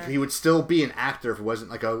 he would still be an actor if it wasn't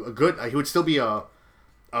like a good. He would still be a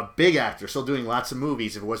big actor, still doing lots of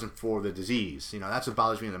movies if it wasn't for the disease. That's what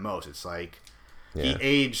bothers me the most. It's like. Yeah. He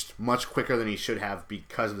aged much quicker than he should have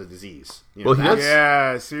because of the disease.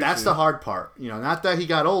 Seriously. That's the hard part. Not that he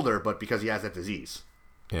got older, but because he has that disease.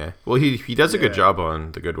 Yeah. Well, he does a good job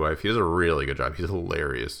on The Good Wife. He does a really good job. He's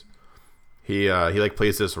hilarious. He like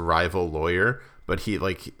plays this rival lawyer, but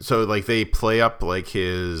they play up like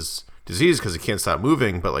his disease because he can't stop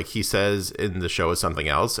moving, but like he says in the show is something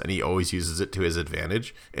else, and he always uses it to his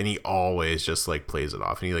advantage, and he always just like plays it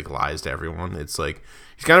off, and he like lies to everyone. It's like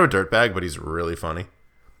he's kind of a dirtbag, but he's really funny,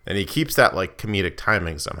 and he keeps that like comedic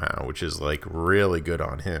timing somehow, which is like really good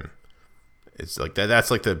on him. It's like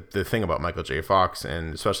that's like the thing about Michael J. Fox,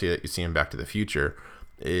 and especially that you see him Back to the Future,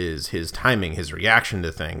 is his timing, his reaction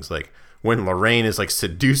to things. Like when Lorraine is like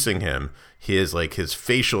seducing him, his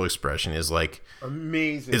facial expression is like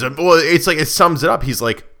amazing. It's like it sums it up. He's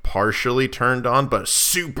like partially turned on, but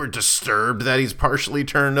super disturbed that he's partially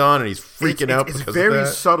turned on, and he's freaking out. It's very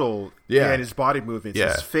subtle. Yeah, and his body movements,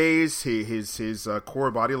 his face, his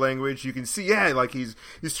core body language. You can see, like he's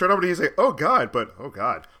turned over and he's like, oh god, but oh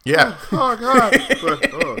god, yeah, oh god,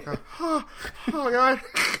 but oh god, oh god.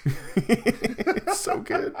 It's so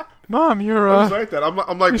good. Mom, you're I was like that. I'm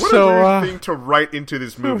like, what so, a weird thing to write into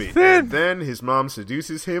this movie. And then his mom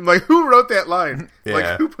seduces him. Like, who wrote that line? Yeah.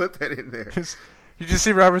 Like, who put that in there? You just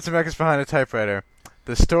see Robert Zemeckis behind a typewriter.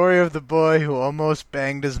 The story of the boy who almost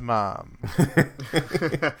banged his mom.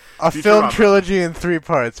 A film trilogy in 3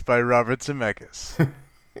 parts by Robert Zemeckis.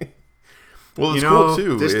 Well, it's cool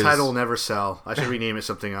too. This title will never sell. I should rename it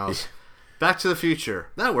something else. Back to the Future.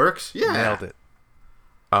 That works. Yeah. Nailed it.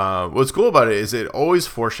 What's cool about it is it always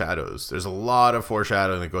foreshadows. There's a lot of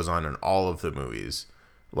foreshadowing that goes on in all of the movies.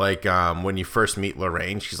 Like when you first meet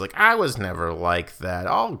Lorraine, she's like, I was never like that.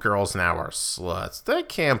 All girls now are sluts. They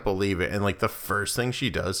can't believe it. And like the first thing she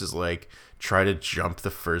does is like try to jump the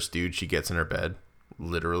first dude she gets in her bed.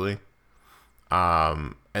 Literally.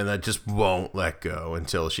 And that just won't let go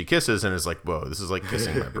until she kisses and is like, whoa, this is like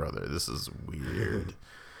kissing my brother. This is weird.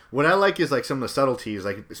 What I like is like some of the subtleties,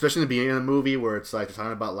 like especially in the beginning of the movie where it's like they're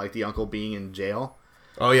talking about like the uncle being in jail.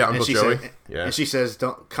 Oh yeah, Uncle Joey. And she says,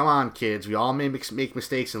 "Don't come on, kids. We all make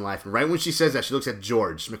mistakes in life." And right when she says that, she looks at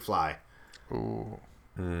George McFly. Ooh.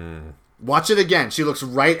 Watch it again. She looks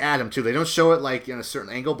right at him too. They don't show it like in a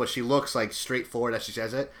certain angle, but she looks like straightforward as she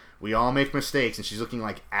says it. We all make mistakes, and she's looking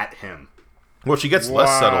like at him. Well, she gets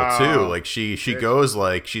less subtle too. Like she goes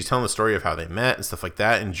like she's telling the story of how they met and stuff like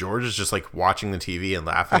that, and George is just like watching the TV and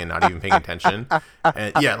laughing and not even paying attention.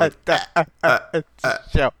 And yeah, like,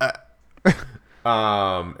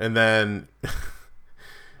 and then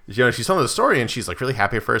she's telling the story and she's like really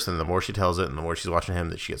happy at first, and the more she tells it and the more she's watching him,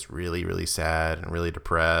 that she gets really, really sad and really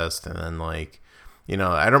depressed. And then like, I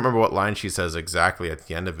don't remember what line she says exactly at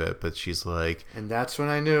the end of it, but she's like, and that's when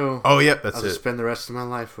I knew. Oh yeah, that's I'll just spend the rest of my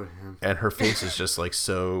life with him. And her face is just like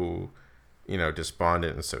so,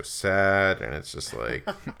 despondent and so sad, and it's just like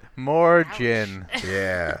more gin.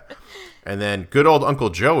 Yeah. And then good old Uncle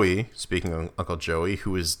Joey, speaking of Uncle Joey,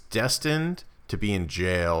 who is destined to be in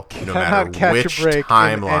jail no matter which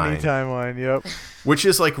timeline. Any timeline, yep. Which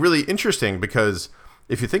is like really interesting because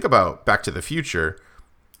if you think about Back to the Future,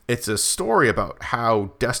 it's a story about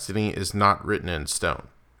how destiny is not written in stone.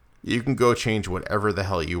 You can go change whatever the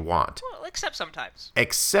hell you want. Well, except sometimes.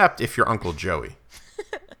 Except if you're Uncle Joey.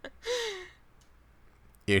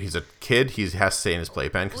 He's a kid. He has to stay in his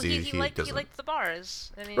playpen because he doesn't. He liked the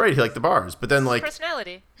bars. Right, he liked the bars, but then like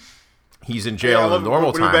personality. He's in jail in the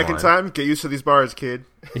normal timeline. When you're back in time, get used to these bars, kid.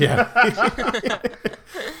 Yeah.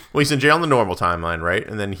 Well, he's in jail in the normal timeline, right?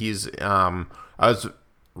 And then he's. I was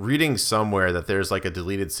reading somewhere that there's like a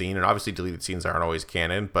deleted scene, and obviously deleted scenes aren't always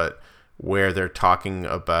canon, but where they're talking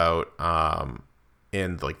about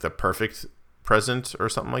in like the perfect present or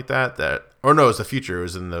something like that. Or no, it was the future. It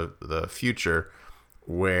was in the future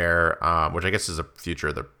where, which I guess is a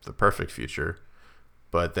future, the perfect future,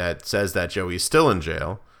 but that says that Joey's still in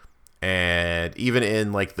jail. And even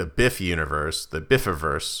in like the Biff universe, the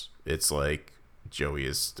Biffiverse, it's like Joey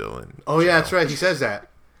is still in. Oh yeah, that's right. He says that.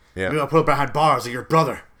 Yeah. Maybe I'll put up behind bars like your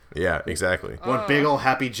brother. Yeah, exactly. One big old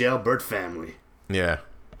happy jailbird family. Yeah.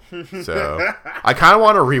 So I kind of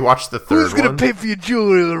want to rewatch the third Who's gonna one. pay for your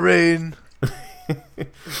jewelry, Lorraine?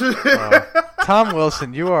 Tom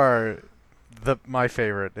Wilson, you are my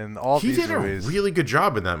favorite in all He these did movies. a really good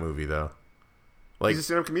job in that movie, though. Like, He's a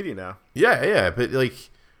stand-up comedian now. yeah, but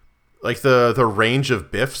like the range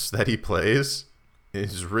of Biffs that he plays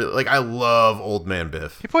is really like I love Old Man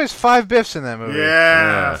Biff. He plays 5 Biffs in that movie.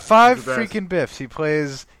 Yeah. 5 He's the best. freaking Biffs. He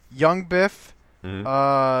plays young Biff,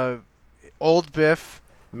 Mm-hmm. old Biff,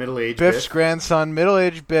 Middle-aged Biff's Biff. grandson,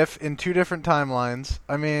 middle-aged Biff in 2 different timelines.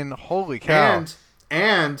 I mean, holy cow.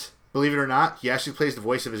 And believe it or not, he actually plays the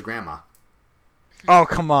voice of his grandma. Oh,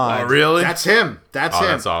 come on. Oh, really? That's him. That's him.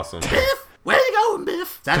 That's awesome. Biff, where you going,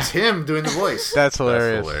 Biff? That's him doing the voice. That's That's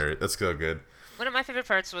hilarious. hilarious. That's so good. One of my favorite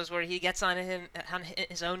parts was where he gets on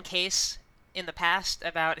his own case in the past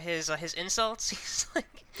about his insults. He's like,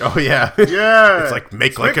 Oh yeah. Yeah. It's like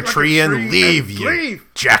make like a tree and leave, you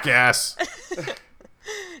jackass.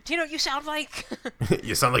 "Do you know what you sound like?"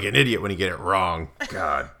 You sound like an idiot when you get it wrong.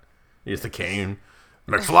 God. Here's the Kane.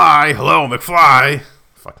 McFly. Hello, McFly.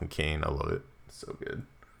 Fucking Kane. I love it. It's so good.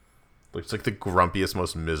 Looks like the grumpiest,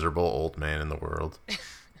 most miserable old man in the world.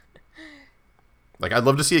 Like, I'd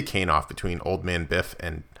love to see a Kane off between Old Man Biff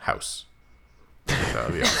and House. That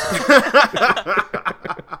would be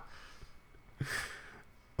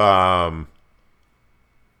awesome.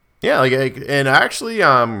 Yeah, and actually,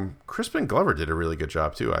 Crispin Glover did a really good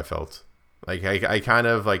job too. I felt like I kind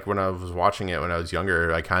of like when I was watching it when I was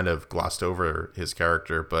younger, I kind of glossed over his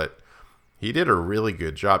character, but he did a really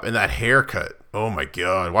good job. And that haircut, oh my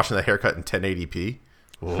god, watching that haircut in 1080p,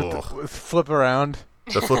 Flip around.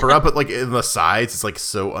 the flip around, but like in the sides, it's like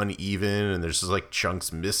so uneven, and there's just like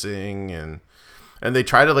chunks missing, and they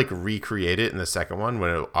try to like recreate it in the second one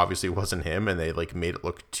when it obviously wasn't him, and they like made it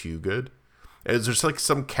look too good. There's just like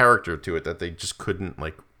some character to it that they just couldn't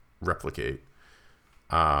like replicate.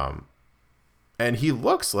 And he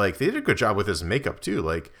looks like they did a good job with his makeup too.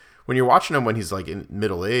 Like when you're watching him when he's like in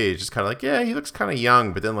middle age, it's kind of like, yeah, he looks kind of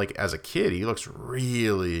young, but then like as a kid, he looks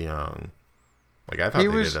really young. Like I thought He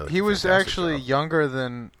they was did a he was fantastic actually job. younger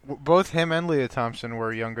than both him and Leah Thompson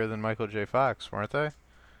were younger than Michael J. Fox, weren't they?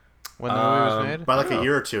 When the movie was made. By like Oh. a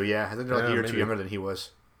year or two, yeah. I think they're like Yeah, a year or two maybe. younger than he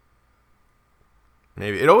was.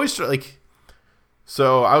 Maybe it always like.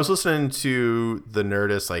 So I was listening to the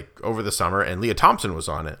Nerdist like over the summer, and Leah Thompson was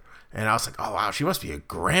on it, and I was like, "Oh wow, she must be a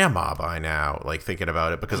grandma by now." Like thinking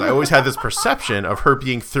about it, because I always had this perception of her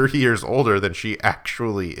being 30 years older than she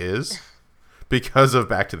actually is, because of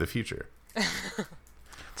Back to the Future.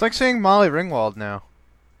 It's like saying Molly Ringwald now.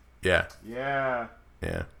 Yeah, Yeah.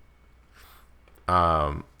 yeah.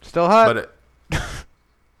 Still hot. But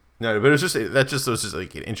no, but it was just was just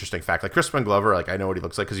like an interesting fact. Like Crispin Glover, like I know what he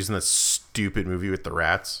looks like because he's in that stupid movie with the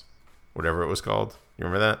rats, whatever it was called. You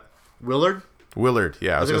remember that? Willard? Willard.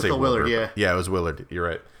 Yeah, I was think gonna it say was called Willard, Wilbur. yeah. It was Willard. You're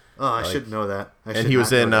right. Oh, I should know that. And he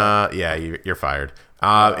was in yeah, you're fired.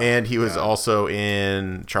 And he was also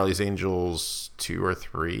in Charlie's Angels 2 or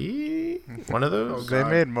 3, one of those. they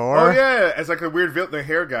made Oh more. yeah, as like a weird the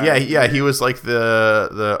hair guy. Yeah, he was like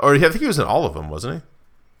the or I think he was in all of them, wasn't he?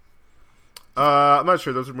 I'm not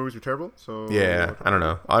sure. Those movies were terrible. So Yeah, I don't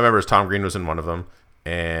know. All I remember is Tom Green was in one of them,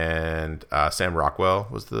 and Sam Rockwell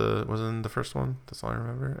was in the first one. That's all I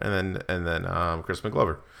remember. And then Crispin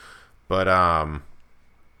Glover. But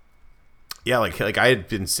yeah, like I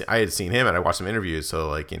had seen him and I watched some interviews, so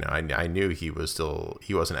like I knew he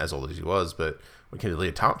wasn't as old as he was. But when it came to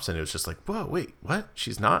Leah Thompson, it was just like, whoa, wait, what?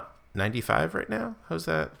 She's not 95 right now? How's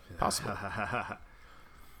that possible?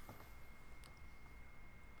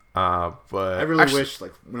 But I really actually- wish,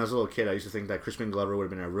 like, when I was a little kid, I used to think that Crispin Glover would have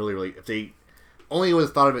been a really, really, if they only would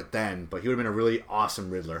have thought of it then, but he would have been a really awesome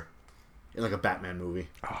Riddler in, like, a Batman movie.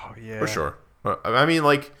 Oh yeah. For sure. I mean,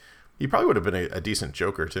 like, he probably would have been a decent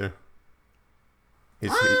Joker too.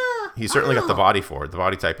 He's certainly got the body for it, the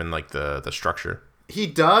body type and like the structure. He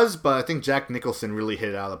does, but I think Jack Nicholson really hit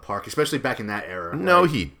it out of the park, especially back in that era. No, right?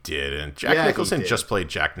 he didn't. Jack Yeah, he Nicholson did. just played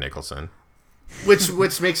Jack Nicholson.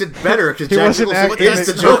 Which makes it better, because He Jack wasn't Nicholson acting. is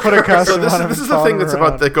the They put a Joker. costume So this on him is and the followed thing him that's around.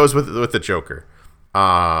 about that goes with the Joker.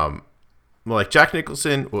 Like Jack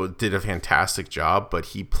Nicholson did a fantastic job, but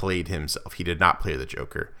he played himself. He did not play the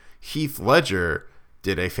Joker. Heath Ledger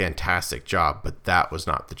did a fantastic job, but that was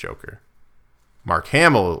not the Joker. Mark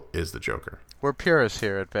Hamill is the Joker. We're purists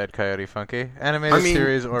here at Bad Coyote Funky. Animated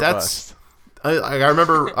series or bust. I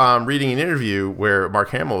remember reading an interview where Mark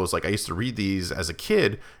Hamill was like, I used to read these as a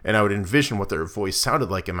kid, and I would envision what their voice sounded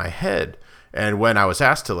like in my head. And when I was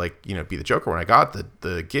asked to like, be the Joker, when I got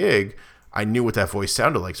the gig, I knew what that voice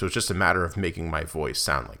sounded like. So it's just a matter of making my voice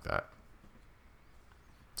sound like that.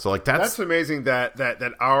 So like that's amazing that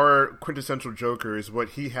our quintessential Joker is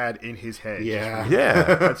what he had in his head.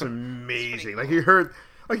 Yeah. That's amazing. Like you heard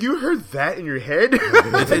that in your head.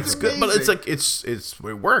 It's good, but it's like it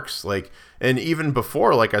works. Like, and even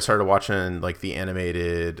before like I started watching like the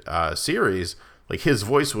animated series, like his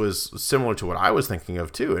voice was similar to what I was thinking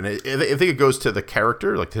of too. And I think it goes to the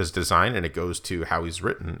character, like his design, and it goes to how he's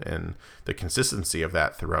written and the consistency of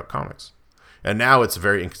that throughout comics. And now it's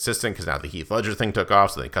very inconsistent because now the Heath Ledger thing took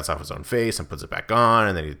off, so then he cuts off his own face and puts it back on,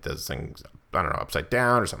 and then he does things, I don't know, upside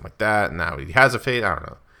down or something like that, and now he has a face. I don't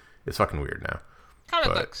know. It's fucking weird now.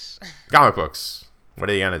 Comic books. Comic books. What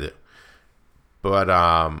are you going to do?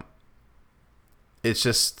 But it's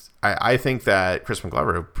just, I think that Crispin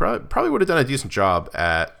Glover probably would have done a decent job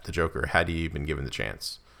at the Joker had he been given the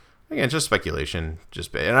chance. Again, just speculation.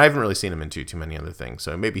 And I haven't really seen him in too many other things,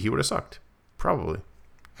 so maybe he would have sucked. Probably.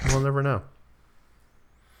 We'll never know.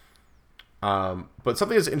 But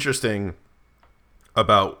something that's interesting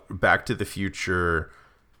about Back to the Future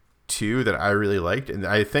 2 that I really liked, and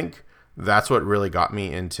I think that's what really got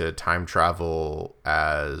me into time travel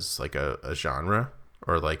as like a genre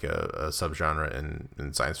or like a subgenre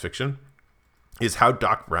in science fiction, is how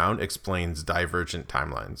Doc Brown explains divergent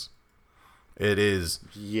timelines. It is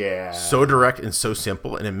so direct and so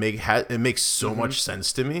simple, and it makes so much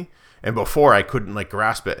sense to me. And before I couldn't like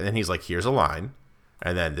grasp it, and then he's like, "Here's a line."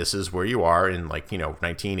 And then this is where you are in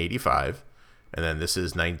 1985. And then this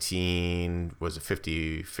is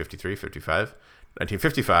 1955.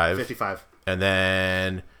 55. And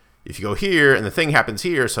then if you go here and the thing happens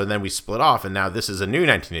here, so then we split off and now this is a new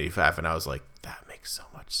 1985. And I was like, that makes so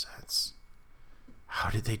much sense. How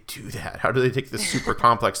did they do that? How do they take this super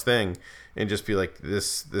complex thing and just be like,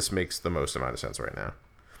 this makes the most amount of sense right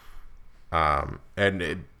now? And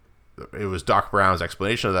it was Doc Brown's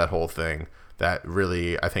explanation of that whole thing that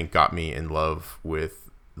really, I think, got me in love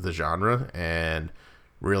with the genre and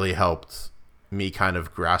really helped me kind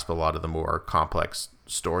of grasp a lot of the more complex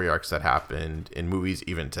story arcs that happened in movies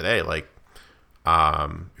even today. Like,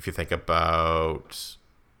 if you think about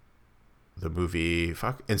the movie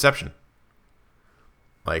Inception,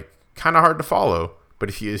 like, kind of hard to follow, but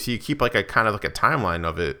if you keep like a kind of like a timeline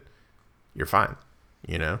of it, you're fine,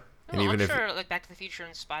 And I'm even sure like Back to the Future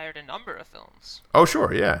inspired a number of films. Oh,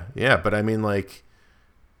 sure, yeah. But I mean, like,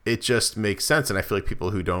 it just makes sense, and I feel like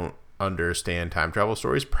people who don't understand time travel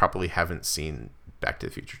stories probably haven't seen Back to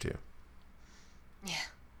the Future 2. Yeah.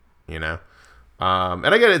 And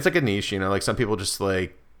I get it, it's like a niche, like some people just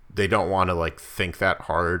like they don't want to like think that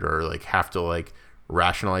hard or like have to like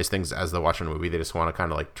rationalize things as they're watching a movie. They just want to kind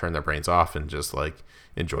of like turn their brains off and just like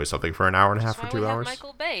enjoy something for an hour and a half or 2 hours. That's why we have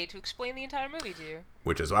Michael Bay to explain the entire movie to you.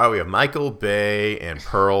 Which is why we have Michael Bay and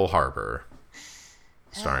Pearl Harbor,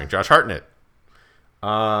 starring Josh Hartnett.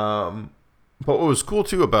 But what was cool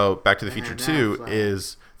too about Back to the Future 2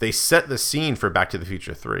 is they set the scene for Back to the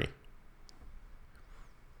Future 3.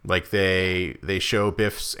 Like they show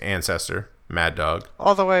Biff's ancestor, Mad Dog,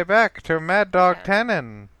 all the way back to Mad Dog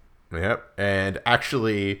Tannen. Yep, and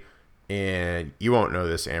actually, and you won't know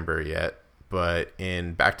this, Amber, yet, but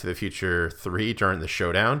in Back to the Future 3, during the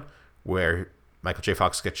showdown, where Michael J.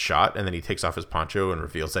 Fox gets shot and then he takes off his poncho and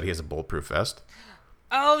reveals that he has a bulletproof vest.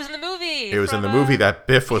 Oh, it was in the movie. It was in the movie that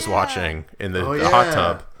Biff was watching in the hot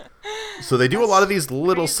tub. So they do a lot of these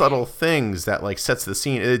little subtle things that like sets the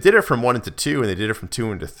scene. And they did it from 1 into 2, and they did it from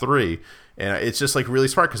 2 into 3. And it's just like really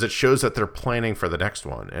smart because it shows that they're planning for the next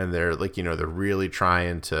one, and they're like they're really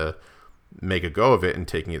trying to make a go of it and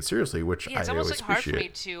taking it seriously, which I always appreciate. It's almost like hard for me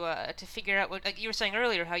to figure out what, like you were saying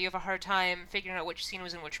earlier, how you have a hard time figuring out which scene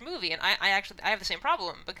was in which movie, and I have the same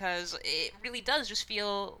problem because it really does just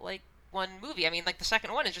feel like one movie. I mean, like the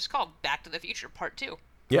second one is just called Back to the Future Part 2.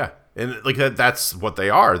 Yeah, and like that's what they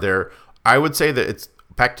are. I would say that it's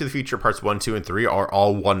Back to the Future Parts 1, 2, and 3 are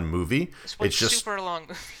all one movie. It's just super long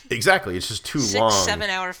movie. Exactly, it's just too long.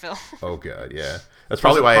 6-7-hour film. Oh god, yeah. That's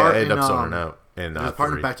probably why I end up zoning out. And there's a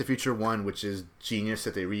part in Back to the Future 1 which is genius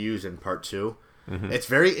that they reuse in Part 2. Mm-hmm. It's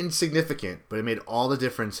very insignificant, but it made all the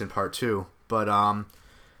difference in Part 2. But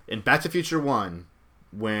in Back to the Future 1,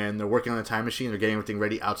 when they're working on the time machine, they're getting everything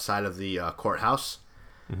ready outside of the courthouse.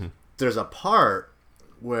 Mm-hmm. There's a part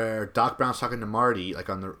where Doc Brown's talking to Marty,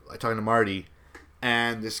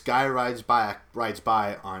 and this guy rides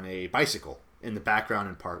by on a bicycle in the background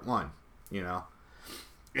in Part 1.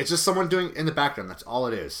 It's just someone doing in the background. That's all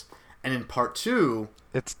it is. And in Part 2,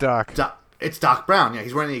 it's Doc. It's Doc Brown. Yeah,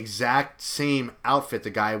 he's wearing the exact same outfit the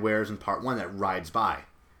guy wears in Part 1 that rides by.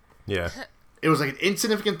 Yeah. it was like an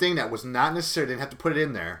insignificant thing that was not necessary. They didn't have to put it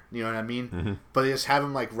in there. You know what I mean? Mm-hmm. But they just have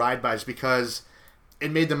him like ride by just because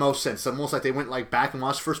it made the most sense. Almost like they went like back and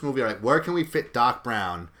watched the first movie. Like, where can we fit Doc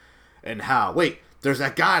Brown, and how? Wait, there's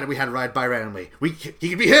that guy that we had ride by randomly. He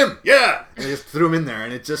could be him. Yeah, and they just threw him in there,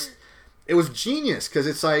 and it was genius because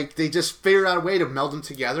it's like they just figured out a way to meld them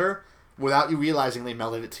together without you realizing they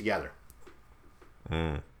melded it together.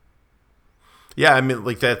 Yeah, I mean,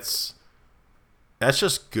 like that's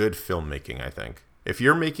just good filmmaking, I think. If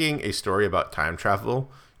you're making a story about time travel,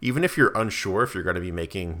 even if you're unsure if you're going to be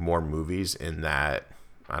making more movies in that,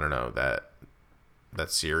 I don't know,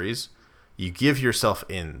 that series, you give yourself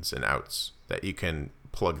ins and outs that you can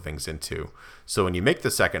plug things into. So when you make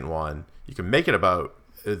the second one, you can make it about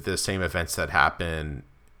the same events that happen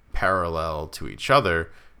parallel to each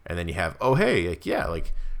other, and then you have, oh, hey, like, yeah,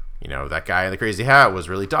 like, you know, that guy in the crazy hat was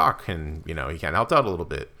really Doc, and, you know, he kind of helped out a little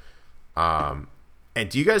bit. And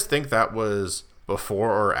do you guys think that was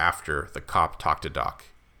before or after the cop talked to Doc?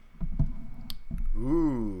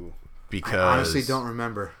 Ooh. Because I honestly don't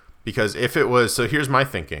remember. Because if it was, so here's my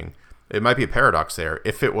thinking. It might be a paradox there.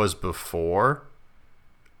 If it was before,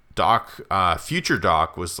 Doc, future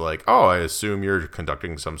Doc was like, oh, I assume you're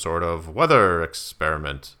conducting some sort of weather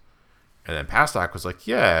experiment. And then past Doc was like,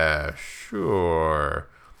 yeah, sure.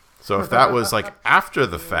 So if that was like after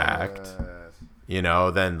the fact, you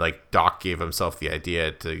know, then like Doc gave himself the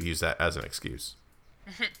idea to use that as an excuse.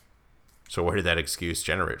 So where did that excuse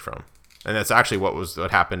generate from? And that's actually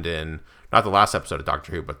what happened in not the last episode of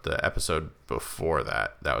Doctor Who, but the episode before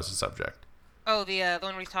that. That was the subject. Oh, the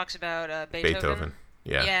one where he talks about Beethoven.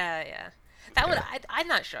 Yeah. Yeah. That one, I'm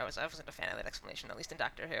not sure. I wasn't a fan of that explanation, at least in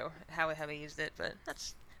Doctor Who, how he used it, but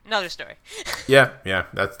that's another story. Yeah.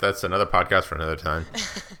 That's another podcast for another time.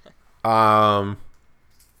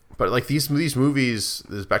 But like these movies,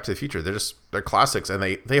 this Back to the Future, they're classics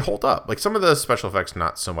and they hold up. Like some of the special effects,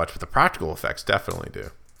 not so much, but the practical effects definitely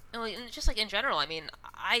do. No, and just like in general, I mean,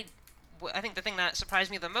 I think the thing that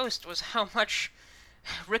surprised me the most was how much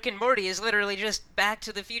Rick and Morty is literally just Back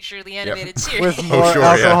to the Future, the animated series. With more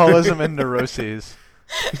alcoholism and neuroses.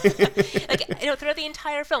 Like, you know, throughout the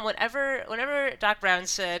entire film, whenever Doc Brown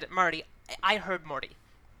said Marty, I heard Morty.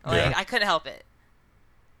 Like, I couldn't help it.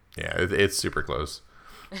 Yeah, it's super close.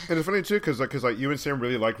 And it's funny too, because you and Sam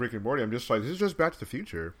really like Rick and Morty. I'm just like, this is just Back to the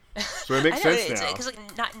Future, so it makes sense now. Because like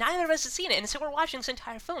neither of us has seen it, and so we're watching this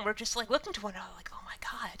entire film. We're just like looking to one another, like, oh my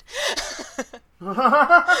god,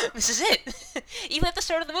 this is it. Even at the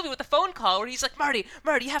start of the movie with the phone call, where he's like, Marty,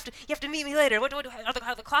 you have to meet me later. What are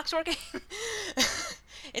the clocks working?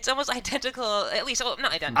 It's almost identical, at least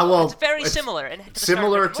not identical. It's very similar.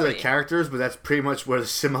 Similar to the characters, but that's pretty much where the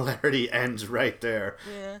similarity ends right there.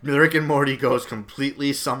 Yeah. Rick and Morty goes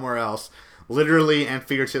completely somewhere else, literally and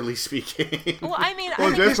figuratively speaking. Well, I mean,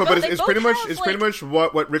 it's pretty much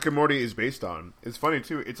what Rick and Morty is based on. It's funny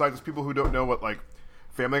too. It's like those people who don't know what like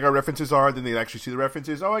Family Guy references are, then they actually see the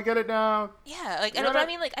references. Oh, I get it now. Yeah, like, but I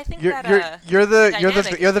mean, like, I think you're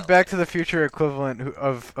the Back to the Future equivalent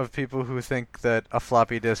of people who think that a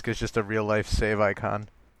floppy disk is just a real life save icon.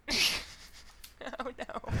 Oh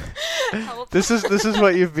no. This is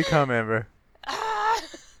what you've become, Amber.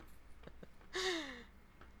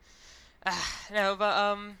 No,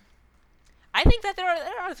 but I think that there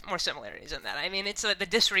are more similarities in that. I mean, it's the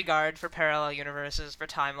disregard for parallel universes, for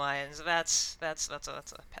timelines. That's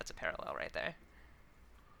a parallel right there.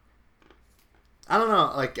 I don't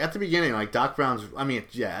know. Like at the beginning, like Doc Brown's. I mean,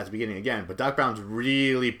 yeah, at the beginning again, but Doc Brown's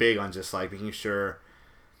really big on just like making sure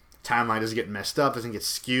timeline doesn't get messed up, doesn't get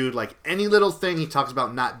skewed. Like any little thing he talks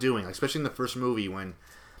about not doing, like especially in the first movie when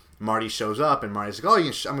Marty shows up and Marty's like, "Oh,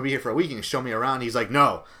 I'm gonna be here for a week. You can show me around." He's like,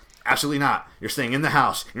 "No. Absolutely not. You're staying in the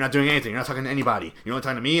house. You're not doing anything. You're not talking to anybody. You're only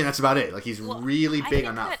talking to me, and that's about it." Like, he's really big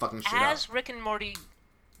on not fucking shit up. As Rick and Morty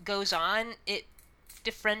goes on, it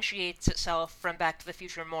differentiates itself from Back to the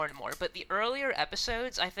Future more and more. But the earlier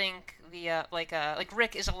episodes, I think like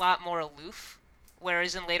Rick is a lot more aloof,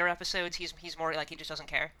 whereas in later episodes he's more like he just doesn't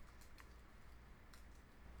care.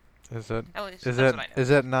 Is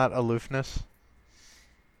that not aloofness?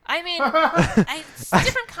 I mean, it's a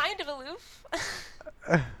different kind of aloof.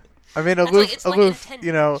 I mean, aloof,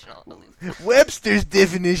 you know, aloof. Webster's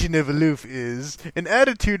definition of aloof is an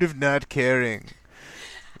attitude of not caring.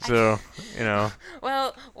 So, you know.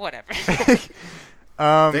 Well, whatever. Thanks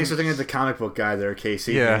for thinking of the comic book guy there,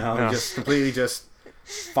 Casey. Yeah. You know, no. Just completely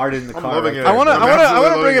farted in the car. Right, I want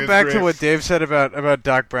to bring it back to what Dave said about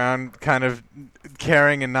Doc Brown kind of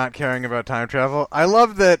caring and not caring about time travel. I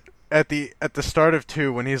love that at the start of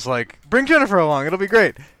 2 when he's like, "Bring Jennifer along, it'll be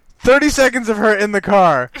great." 30 seconds of her in the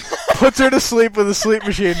car puts her to sleep with a sleep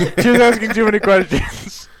machine. She was asking too many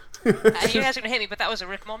questions. You guys are gonna hate me, but that was a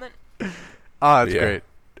Rick moment. Oh, it's Yeah. great.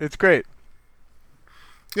 It's great.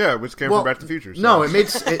 Yeah, which came from Back to the Future. So. No, it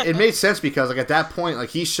made sense because like at that point, like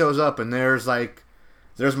he shows up and there's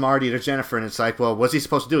Marty, there's Jennifer, and it's like, well, what's he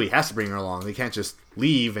supposed to do? He has to bring her along. He can't just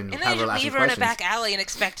leave and And have then her you asking leave her in a questions. back alley and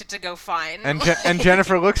expect it to go fine. And and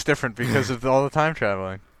Jennifer looks different because of all the time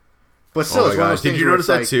traveling. But still, Oh it's my one of god! those Did things you where notice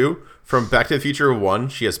it's that like, too? From Back to the Future 1,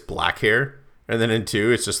 she has black hair, and then in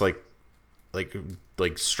 2, it's just like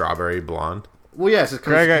strawberry blonde. Well, yes, it's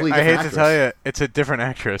Greg, completely I hate different to tell actress. you, it's a different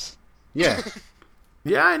actress. Yeah.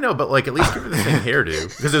 Yeah, I know, but like at least give her the same hairdo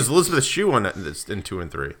because there's Elizabeth Shue on that's in 2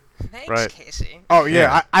 and 3. Thanks, Right. Casey. Oh yeah,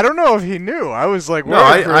 Yeah. I don't know if he knew. I was like, No,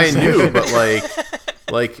 worried for a I second. knew, but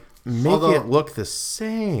like make Although- it look the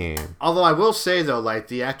same. Although I will say though, like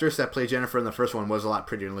the actress that played Jennifer in the first one was a lot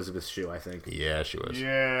prettier than Elizabeth Shue. I think. Yeah, she was.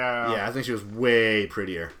 Yeah. Yeah, I think she was way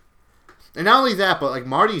prettier. And not only that, but like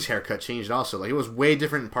Marty's haircut changed also. Like it was way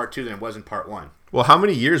different in part 2 than it was in part 1. Well, how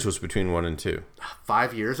many years was between 1 and 2?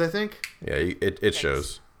 5 years, I think. Yeah, it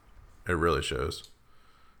shows. It really shows.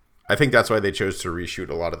 I think that's why they chose to reshoot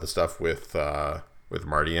a lot of the stuff with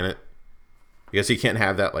Marty in it, because he can't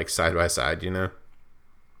have that like side by side, and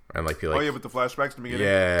like be like, Oh yeah, with the flashbacks in the beginning.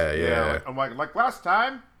 yeah. I'm like last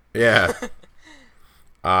time. yeah.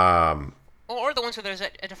 Or the ones where there's a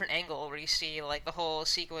different angle where you see like the whole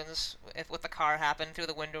sequence with the car happen through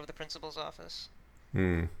the window of the principal's office. I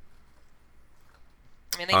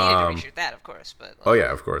mean, they needed to reshoot that, of course, but. Oh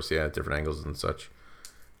yeah, of course, yeah, different angles and such.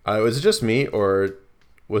 Was it just me, or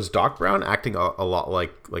was Doc Brown acting a lot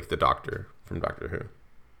like the Doctor from Doctor Who?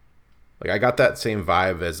 Like I got that same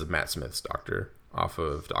vibe as Matt Smith's Doctor off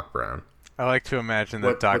of Doc Brown. I like to imagine that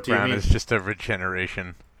What Doc do you Brown mean? is just a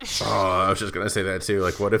regeneration. Oh, I was just gonna say that too.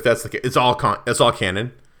 Like, what if that's the case? It's all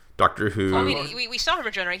canon. Doctor Who. Well, I mean, we saw him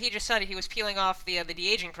regenerate. He just said he was peeling off the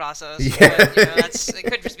de-aging process. Yeah. But, it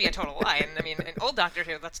could just be a total lie. And I mean, in old Doctor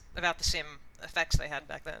Who, that's about the same effects they had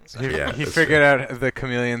back then. So. He, Yeah, he that's figured out the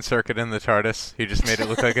chameleon circuit in the TARDIS. He just made it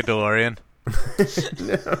look like a DeLorean.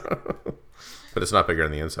 But it's not bigger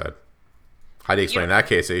on the inside. How do you explain You- that,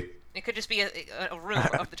 Casey? It could just be a room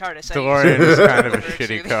of the TARDIS. that you DeLorean just is kind of a over to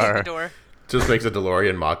shitty the car. door. Just makes a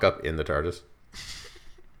DeLorean mock-up in the TARDIS.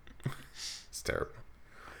 It's terrible.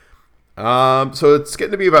 So it's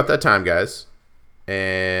getting to be about that time, guys.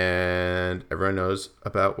 And everyone knows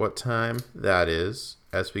about what time that is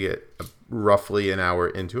as we get roughly an hour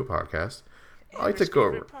into a podcast. I like to go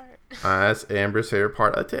over. That's Amber's favorite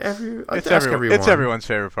part. I like to ask everyone. It's everyone's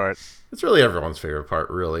favorite part. It's really everyone's favorite part,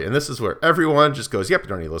 really. And this is where everyone just goes, yep, you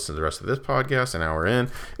don't need to listen to the rest of this podcast an hour in.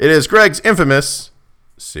 It is Greg's infamous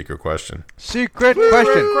secret question. Secret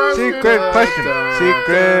question. Secret question.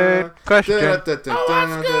 Secret question.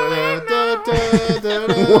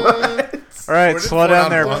 All right, slow down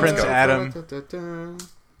there, Blonde Prince go? Adam.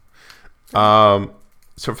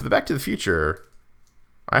 So for the Back to the Future,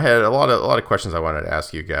 I had a lot of questions I wanted to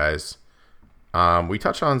ask you guys. We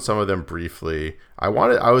touched on some of them briefly. I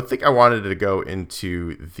wanted to go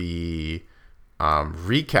into the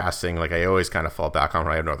recasting, like I always kind of fall back on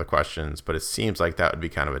when I have no other questions, but it seems like that would be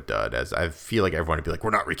kind of a dud, as I feel like everyone would be like, we're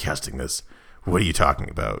not recasting this. What are you talking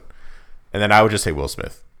about? And then I would just say Will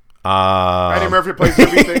Smith. Eddie Murphy plays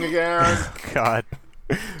everything again. God.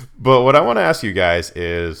 But what I want to ask you guys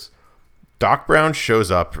is, Doc Brown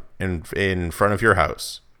shows up in front of your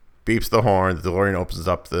house, beeps the horn, the DeLorean opens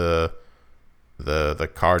up the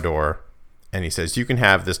car door, and he says, you can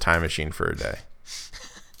have this time machine for a day.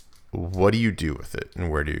 What do you do with it,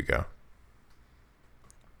 and where do you go?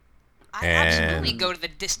 I absolutely go to the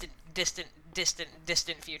distant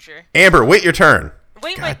future. Amber, wait your turn.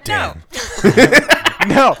 Wait, God wait, no.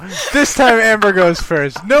 No, this time Amber goes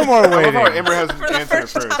first. No more I love how waiting. Amber has For the answered it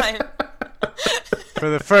first first. time. For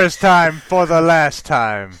the first time, for the last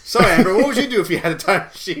time. So Amber, what would you do if you had a time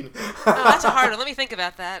machine? Oh, that's a hard one. Let me think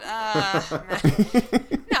about that.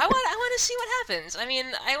 No, I want to see what happens. I mean,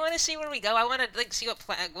 I want to see where we go. I want to see what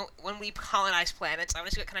when we colonize planets. I want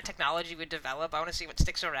to see what kind of technology we develop. I want to see what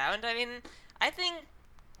sticks around. I mean, I think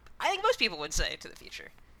most people would say to the future.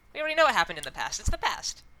 We already know what happened in the past. It's the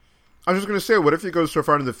past. I was just going to say, what if you go so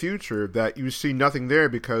far into the future that you see nothing there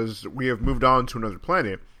because we have moved on to another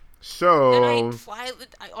planet? So Then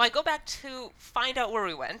I go back to find out where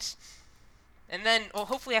we went, and then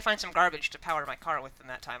hopefully I find some garbage to power my car with in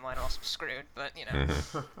that timeline. Or else I'm screwed. But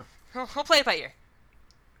we'll play it by ear.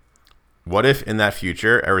 What if in that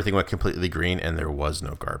future everything went completely green and there was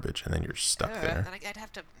no garbage, and then you're stuck there? Then I'd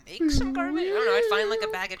have to make some garbage. I don't know. I'd find like a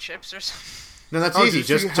bag of chips or something. No, that's Oh, easy. did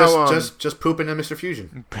you see Just how, just poop into Mr.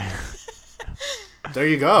 Fusion. There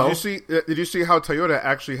you go. Did you see how Toyota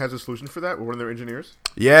actually has a solution for that? With one of their engineers.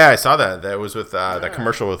 Yeah, I saw that. That was with that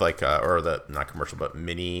commercial with or the not commercial but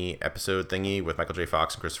mini episode thingy with Michael J.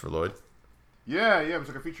 Fox and Christopher Lloyd. Yeah, it was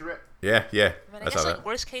like a featurette. Yeah. I mean, I I saw guess, that. like,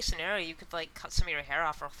 worst case scenario, you could, like, cut some of your hair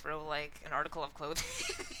off or throw, like, an article of clothing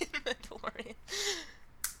in the DeLorean.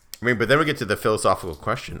 I mean, but then we get to the philosophical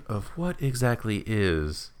question of what exactly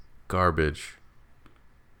is garbage?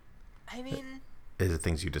 I mean... Is it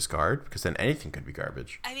things you discard? Because then anything could be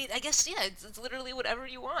garbage. I mean, I guess, yeah, it's literally whatever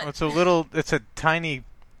you want. Well, it's a tiny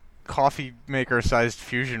coffee maker-sized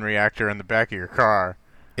fusion reactor in the back of your car.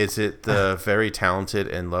 Is it the very talented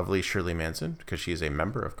and lovely Shirley Manson? Because she is a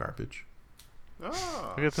member of Garbage.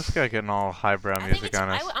 Oh. Look at this guy getting all highbrow I think music it's, on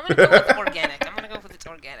us. I'm going to go with organic. I'm going to go with it's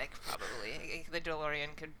organic, probably. The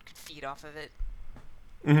DeLorean could feed off of it.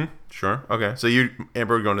 Mm-hmm. Sure. Okay. So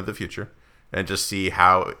Amber, would go into the future and just see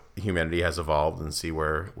how humanity has evolved and see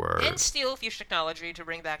where... And steal future technology to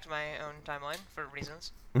bring back to my own timeline for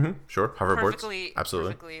reasons. Mm-hmm. Sure. Hoverboards.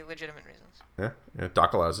 Absolutely. Perfectly legitimate reasons. Yeah.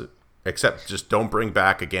 Doc allows it. Except just don't bring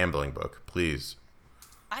back a gambling book, please.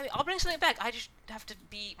 I'll bring something back. I just have to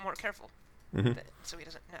be more careful. Mm-hmm. So he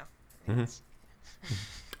doesn't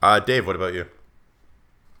know. Dave, what about you?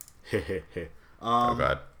 Oh,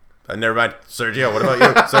 God. Never mind. Sergio, what about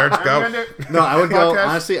you? Serge, go. No, I would go, Podcast.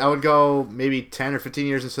 honestly, I would go maybe 10 or 15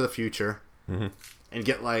 years into the future and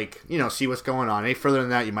get, like, see what's going on. Any further than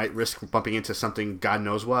that, you might risk bumping into something, God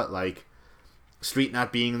knows what, like street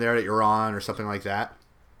not being there that you're on or something like that.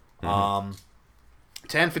 10,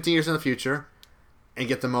 15 years in the future and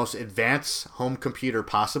get the most advanced home computer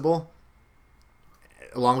possible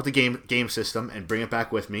along with the game system and bring it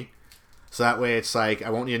back with me. So that way it's like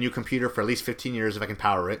I won't need a new computer for at least 15 years if I can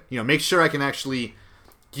power it. Make sure I can actually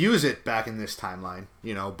use it back in this timeline,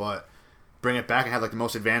 but bring it back and have like the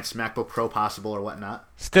most advanced MacBook Pro possible or whatnot.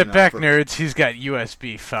 Step back, nerds. He's got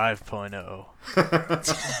USB 5.0.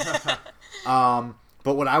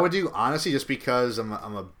 But what I would do, honestly, just because I'm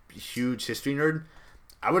a huge history nerd,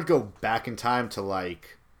 I would go back in time to,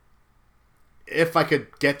 like, if I could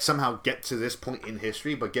somehow get to this point in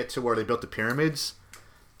history, but get to where they built the pyramids,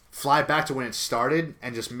 fly back to when it started,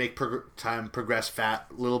 and just make time progress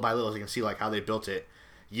little by little, so you can see, like, how they built it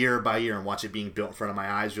year by year and watch it being built in front of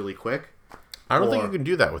my eyes really quick. I don't think you can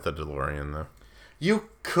do that with a DeLorean, though. You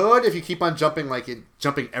could if you keep on jumping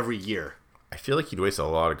every year. I feel like you'd waste a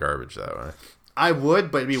lot of garbage that way. I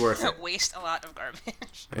would, but it'd be worth it. Waste a lot of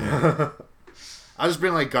garbage. I'll just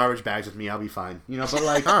bring, like, garbage bags with me. I'll be fine. But,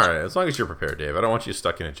 like... All right, as long as you're prepared, Dave. I don't want you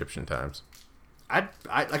stuck in Egyptian times. I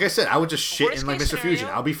like I said, I would just shit in, like, Mr. Fusion.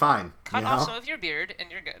 I'll be fine. Cut off some of your beard, and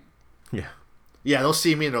you're good. Yeah. Yeah, they'll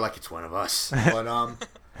see me, and they're like, it's one of us. But,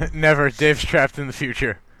 Never. Dave's trapped in the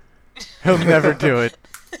future. He'll never do it.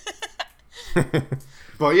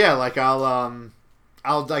 But, yeah, like, I'll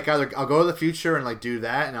go to the future and, like, do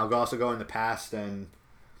that, and I'll also go in the past and...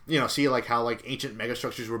 see, like, how, like, ancient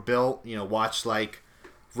megastructures were built, watch, like,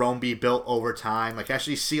 Rome be built over time, like,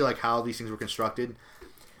 actually see, like, how these things were constructed,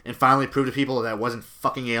 and finally prove to people that it wasn't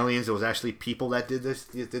fucking aliens, it was actually people that did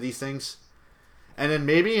these things. And then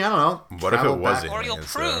maybe, I don't know, what if it was or you'll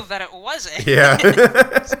prove that it wasn't. Yeah.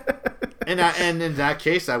 and in that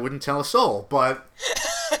case, I wouldn't tell a soul, but...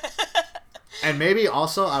 And maybe,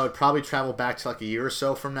 also, I would probably travel back to, like, a year or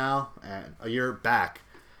so from now, and a year back,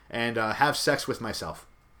 and have sex with myself.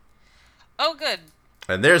 Oh, good.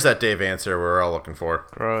 And there's that Dave answer we're all looking for.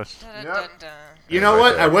 Gross. Dun, dun, dun, dun. You know Right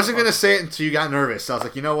what? there. I wasn't gonna say it until you got nervous. So I was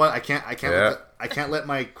like, you know what? I can't let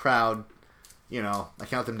my crowd, I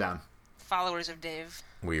can't let them down. Followers of Dave.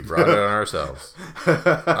 We brought it on ourselves.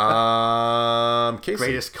 Casey.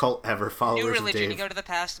 Greatest cult ever. Followers New of religion. You Dave. go to the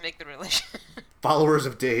past to make the religion. Followers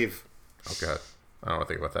of Dave. Oh, God. I don't want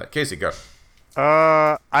to think about that. Casey, go.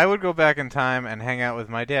 I would go back in time and hang out with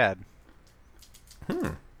my dad.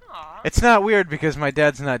 Aw. It's not weird because my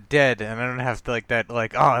dad's not dead, and I don't have to, like, that,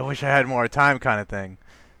 like, oh, I wish I had more time kind of thing.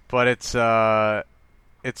 But it's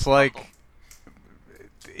like,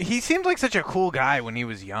 he seemed like such a cool guy when he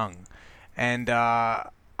was young. And, I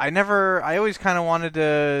always kind of wanted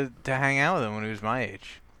to hang out with him when he was my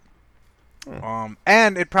age.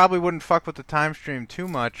 And it probably wouldn't fuck with the time stream too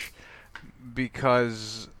much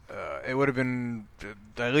because it would have been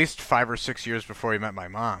at least 5 or 6 years before he met my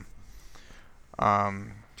mom.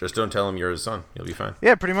 Just don't tell him you're his son. You'll be fine.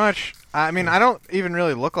 Yeah, pretty much. I mean, I don't even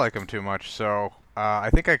really look like him too much, so I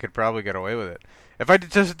think I could probably get away with it. If I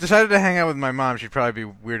just decided to hang out with my mom, she'd probably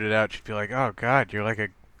be weirded out. She'd be like, oh, God, you're like a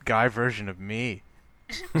guy version of me.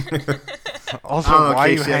 Also, know, why are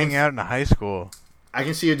you Casey, hanging out in high school? I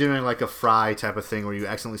can see you doing like a Fry type of thing where you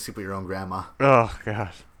accidentally sleep with your own grandma. Oh,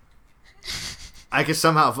 God. I could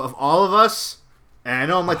somehow, of all of us, And I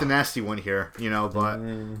know I'm like the nasty one here, you know, but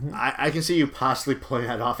I can see you possibly pulling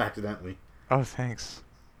that off accidentally. Oh, thanks.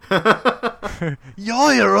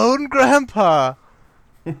 You're your own grandpa.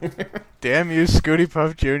 Damn you, Scooty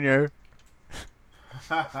Puff Jr.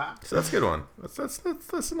 So that's a good one.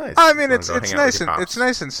 That's nice. I mean, You it's wanna go hang out nice with your and pops. it's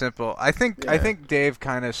nice and simple. I Yeah. think Dave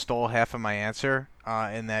kind of stole half of my answer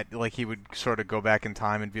in that like he would sort of go back in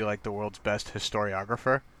time and be like the world's best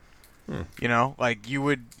historiographer. You know, like you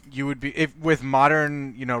would be if with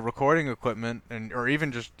modern recording equipment or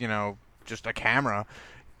even just just a camera,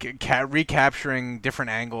 recapturing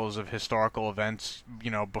different angles of historical events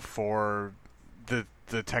before the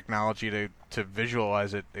technology to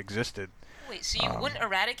visualize it existed. Wait, so you wouldn't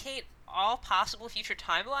eradicate all possible future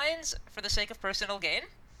timelines for the sake of personal gain?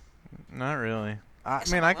 Not really. I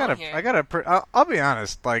Guess mean, I'm alone here. I'll be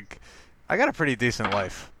honest. Like, I got a pretty decent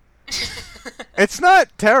life. It's not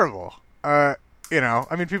terrible. I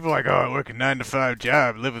mean, people are like, oh, I work a 9-to-5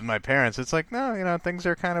 job, live with my parents. It's like, no, things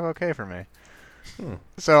are kind of okay for me.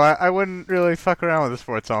 So I wouldn't really fuck around with the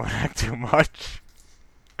sports almanac too much.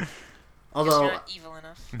 Guess Although you're not evil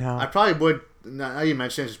enough. No. I probably would. Now you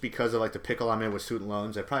mention it, just because of like the pickle I'm in with student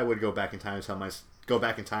loans, I probably would go back in time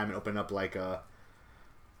and open up like a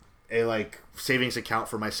like savings account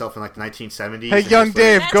for myself in like the 1970s. Hey, and young just,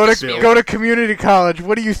 Dave, That's go the to spirit. go to community college.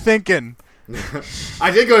 What are you thinking?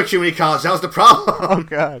 I did go to community college. That was the problem. Oh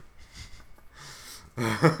God.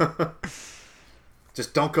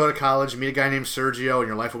 Just don't go to college. Meet a guy named Sergio, and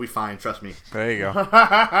your life will be fine. Trust me. There you go.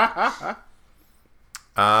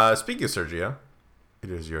 Speaking of Sergio, it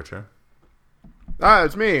is your turn.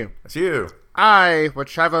 It's me. It's you. I would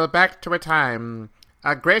travel back to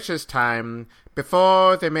a gracious time,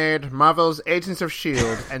 before they made Marvel's Agents of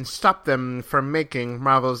S.H.I.E.L.D. and stopped them from making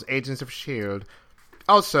Marvel's Agents of S.H.I.E.L.D.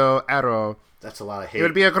 Also, Arrow. That's a lot of hate. It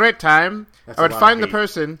would be a great time. That's I would a lot find of the hate.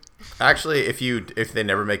 person. Actually, if they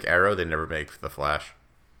never make Arrow, they never make the Flash.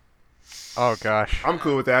 Oh gosh. I'm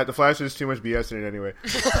cool with that. The Flash is too much BS in it anyway.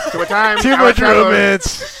 To a time. Too I would much travel-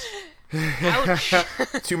 romance. Ouch.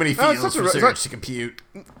 Too many No, it's fields not for the- Serge to compute.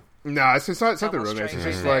 No, it's not the Double romance. It's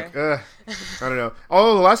strike just right like, I don't know.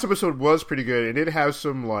 Although the last episode was pretty good, and it has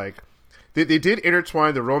some like, they did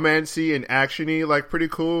intertwine the romancy and actiony like pretty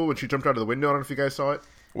cool when she jumped out of the window. I don't know if you guys saw it.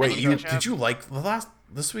 Wait, didn't catch up. did you like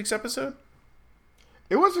this week's episode?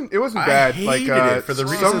 It wasn't bad. I hated like it for the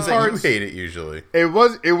some reasons that you parts- hate it usually. It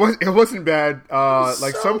wasn't bad.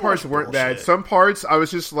 Like so some parts much weren't bad. bullshit. Some parts I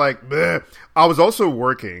was just like, bleh. I was also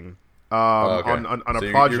working okay. on a So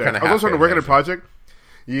you're project. kinda I was also half working on a paying project.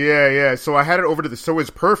 Yeah. So I had it over to the So It's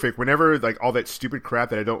Perfect. Whenever like all that stupid crap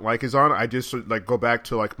that I don't like is on, I just like go back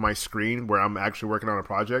to like my screen where I'm actually working on a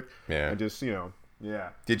project. Yeah. And just yeah.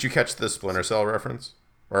 Did you catch the Splinter Cell reference?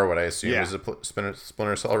 Or what I assume Yeah. is a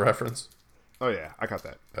Splinter Cell reference? Oh yeah, I got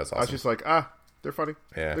that. That's I was awesome. just like, they're funny.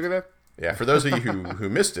 Yeah. Look at that. Yeah, for those of you who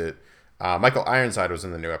missed it, Michael Ironside was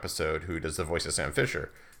in the new episode, who does the voice of Sam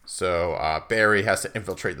Fisher. So Barry has to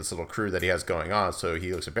infiltrate this little crew that he has going on. So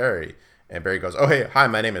he looks at Barry, and Barry goes, "Oh hey, hi,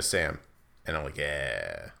 my name is Sam," and I'm like,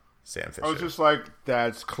 "Yeah, Sam Fisher." I was just like,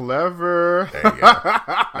 that's clever. There you go.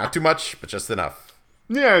 Not too much, but just enough.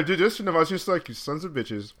 Yeah, dude, just enough. I was just like, you sons of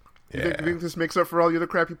bitches. You Yeah. think this makes up for all the other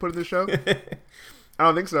crap you put in the show? I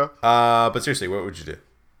don't think so. But seriously, what would you do?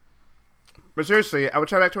 But seriously, I would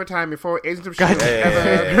try back to a time before Agents of God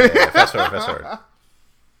S.H.I.E.L.D. Yeah. Fast forward.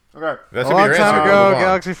 Okay. That's A gonna be long your time answer. ago, Move on.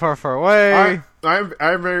 galaxy far, far away.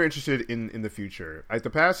 I'm very interested in the future. Like the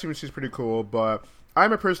past seems pretty cool, but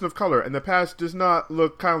I'm a person of color, and the past does not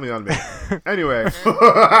look kindly on me. Anyway, so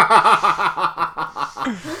I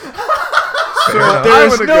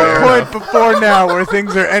There's wanna no go. point before now where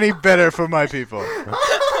things are any better for my people.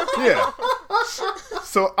 Yeah.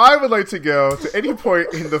 So I would like to go to any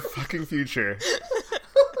point in the fucking future.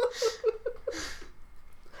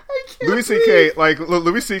 Louis C.K.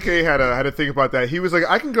 Louis C.K. had a thing about that. He was like,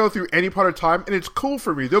 I can go through any part of time, and it's cool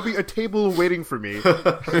for me. There'll be a table waiting for me.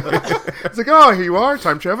 It's like, oh, here you are,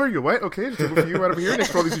 time traveler. You're what? Okay, there's a table for you right over here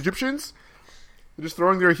next to all these Egyptians. They're just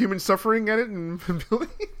throwing their human suffering at it and building.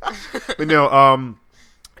 But no,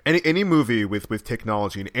 any movie with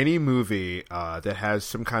technology, and any movie that has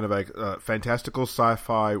some kind of like fantastical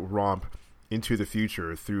sci-fi romp into the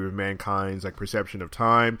future through mankind's like perception of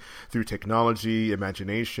time, through technology,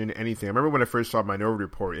 imagination, anything. I remember when I first saw Minority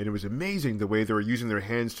Report, and it was amazing the way they were using their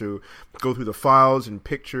hands to go through the files and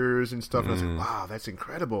pictures and stuff. And I was like, wow, that's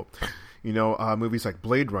incredible. Movies like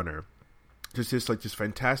Blade Runner. Just this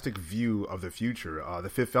fantastic view of the future, The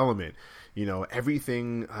Fifth Element,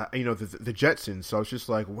 everything, the Jetsons. So I was just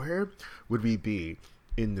like, where would we be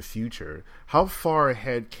in the future? How far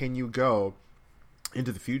ahead can you go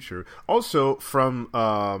into the future? Also, from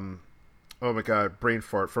oh my god, brain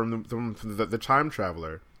fart from the Time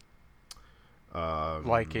Traveler.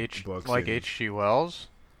 Like books H.G. Wells.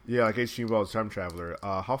 Yeah, like H.G. Wells, Time Traveler.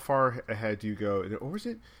 How far ahead do you go? Or was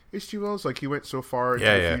it H.G. Wells? Like he went so far into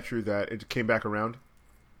the future that it came back around.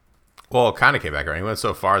 Well, it kind of came back around. He went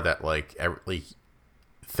so far that like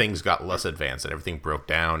things got less advanced and everything broke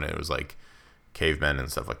down, and it was like cavemen and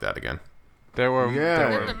stuff like that again. There were And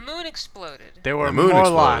then the moon exploded. There were The moon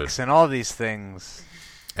Morlocks exploded. and all these things.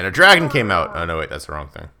 And a dragon came out. Oh no, wait, that's the wrong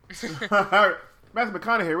thing. Matthew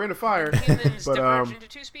McConaughey ran a fire. Humans But, diverged into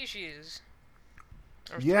two species.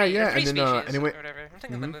 Or Yeah, three, yeah, or three and then, species, and it went- or whatever. I'm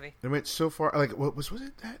thinking of the movie. It went so far. Like, what was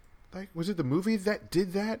it that? Like, was it the movie that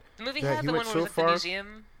did that? The movie that had he the went one so where it was at the far?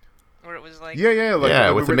 museum, where it was like... Yeah, like Yeah,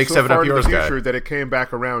 we with the went Make so Seven far Up into Yours the guy. future that it came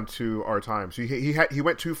back around to our time. So he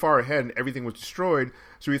went too far ahead and everything was destroyed.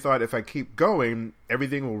 So he thought if I keep going,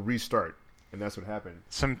 everything will restart, and that's what happened.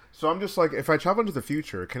 So I'm just like, if I travel into the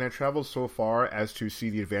future, can I travel so far as to see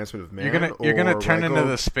the advancement of man? You're gonna or turn will I into go-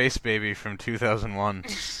 the space baby from 2001.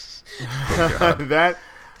 that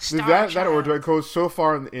Star or do I Child. go so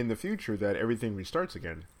far in the future that everything restarts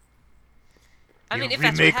again? I mean, You if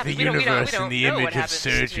that's what remake happens, the we don't universe know in the what image of happens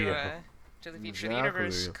Sergio. to the future. The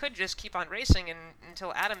universe Exactly. could just keep on racing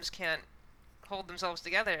until atoms can't hold themselves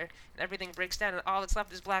together, and everything breaks down, and all that's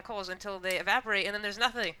left is black holes until they evaporate, and then there's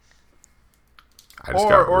nothing. I just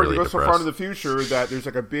got Or really you go so far depressed. into the future that there's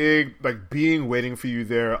like a big being waiting for you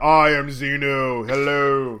there. I am Zeno.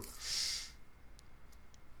 Hello.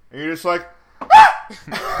 And you're just like,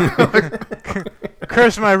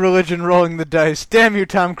 Curse my religion, rolling the dice. Damn you,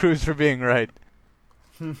 Tom Cruise, for being right.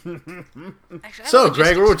 Actually, So, that's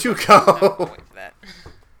Greg, where would you go? logistics. Wait for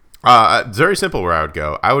that. It's very simple where I would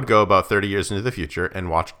go. I would go about 30 years into the future and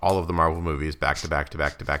watch all of the Marvel movies back to back to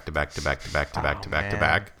back to back to back to back to back to back to back to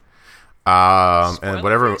back. Spoil And it for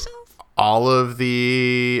whatever, yourself? all of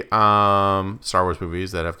the Star Wars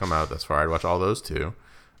movies that have come out thus far, I'd watch all those too.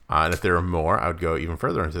 And if there were more, I would go even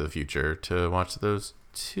further into the future to watch those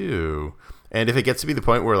too. And if it gets to be the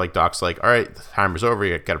point where like Doc's like, all right, the timer's over,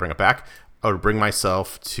 you got to bring it back, I would bring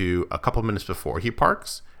myself to a couple minutes before he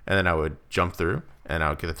parks, and then I would jump through, and I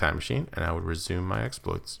would get the time machine, and I would resume my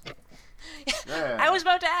exploits. I was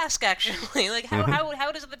about to ask, actually, like,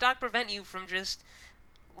 how does the doc prevent you from just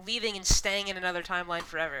leaving and staying in another timeline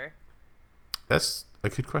forever? That's a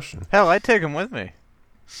good question. Hell, I'd take him with me.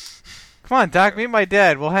 Come on, Doc, meet my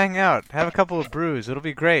dad. We'll hang out. Have a couple of brews. It'll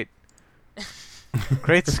be great.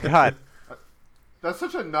 Great Scott. that's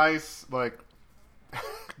such a nice, like,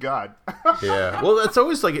 God. Yeah. Well, that's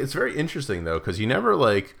always like, it's very interesting though, because you never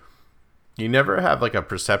have like a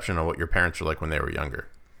perception of what your parents were like when they were younger.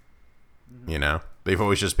 You know, they've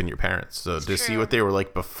always just been your parents. So to see true. what they were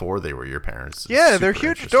like before they were your parents. Is Yeah, they're super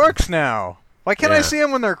huge interesting. dorks now. Why can't I Yeah. see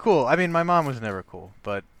them when they're cool? I mean, my mom was never cool,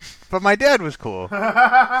 but my dad was cool.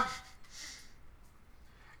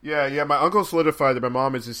 Yeah, my uncle solidified that my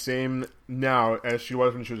mom is the same now as she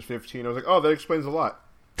was when she was 15. I was like, oh, that explains a lot.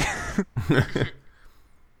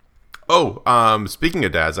 Oh, speaking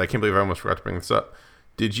of dads, I can't believe I almost forgot to bring this up.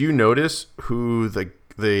 Did you notice who the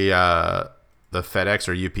FedEx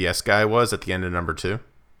or UPS guy was at the end of number 2,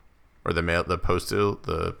 or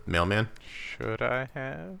the mailman? Should I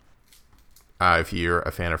have? If you're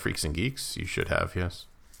a fan of Freaks and Geeks, you should have. Yes.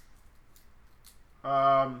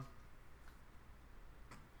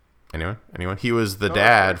 Anyone? He was the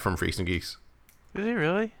dad from Freaks and Geeks. Is he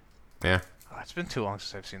really? Yeah. Oh, it's been too long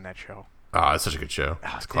since I've seen that show. Oh, it's such a good show.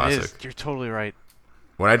 It's It classic. is. You're totally right.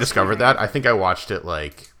 When I discovered that, I think I watched it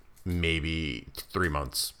like maybe 3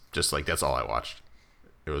 months. Just like that's all I watched.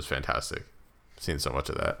 It was fantastic. Seen so much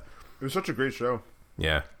of that. It was such a great show.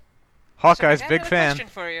 Yeah. Hawkeye's So, I big have fan. a question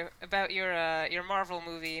for you about your Marvel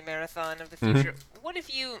movie marathon of the future. What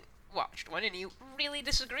if you watched one and you really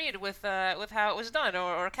disagreed with how it was done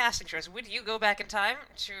or casting choice? Would you go back in time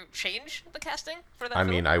to change the casting for that? I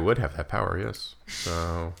film? mean, I would have that power, yes.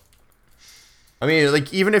 So, I mean,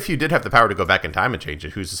 like even if you did have the power to go back in time and change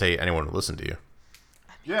it, who's to say anyone would listen to you?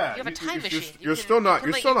 Yeah, You have a time machine. You're still not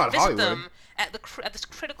you Hollywood. can visit them at this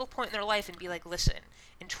critical point in their life and be like, listen,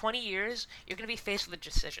 in 20 years, you're going to be faced with a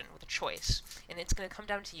decision, with a choice, and it's going to come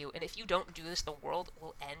down to you. And if you don't do this, the world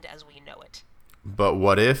will end as we know it. But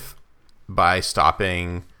what if by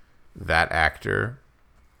stopping that actor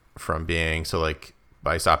from being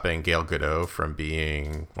by stopping Gal Gadot from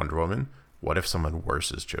being Wonder Woman, what if someone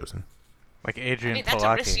worse is chosen? Like I Adrian mean, that's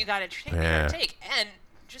a risk you Palaki. gotta Yeah. take, and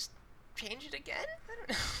just change it again.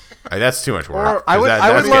 I don't know. That's too much work. I would 'cause I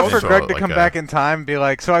would that's love getting for into Greg to like come a- back in time and be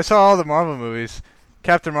like, so I saw all the Marvel movies.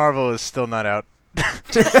 Captain Marvel is still not out.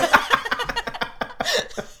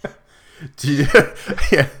 Do you,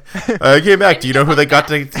 yeah, I came back. Do you know who they got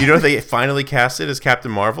to? Do you know who they finally casted as Captain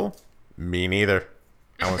Marvel? Me neither.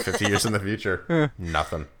 I went 50 years in the future.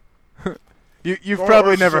 Nothing. You've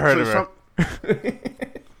probably never heard of her.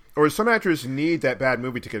 Or some actors need that bad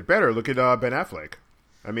movie to get better. Look at Ben Affleck.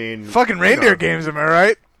 I mean, Fucking Reindeer Games, am I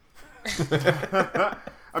right?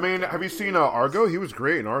 I mean, have you seen Argo? He was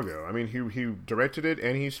great in Argo. I mean, he directed it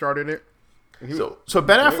and he starred in it. So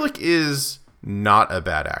Ben Affleck is not a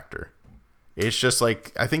bad actor. It's just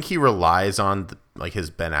like I think he relies on like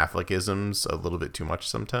his Ben Affleckisms a little bit too much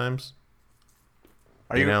sometimes.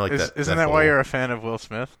 Isn't that why you're a fan of Will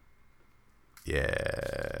Smith?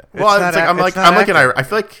 Yeah. Well, I feel like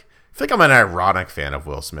I'm an ironic fan of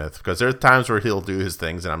Will Smith because there are times where he'll do his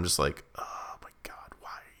things and I'm just like, oh my god,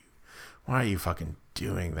 why are you fucking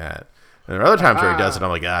doing that? And there are other times where he does it, I'm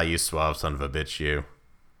like, you suave son of a bitch, you.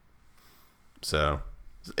 So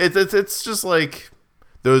it's just like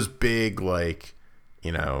those big like,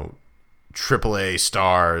 you know, AAA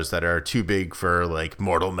stars that are too big for like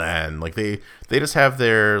mortal men. Like they just have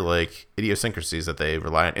their like idiosyncrasies that they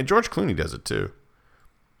rely on. And George Clooney does it too.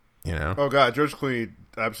 You know? Oh god, George Clooney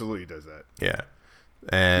absolutely does that. Yeah.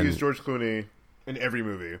 And he's George Clooney in every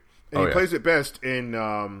movie. And he plays it best in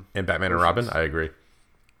Batman and Robin, I agree.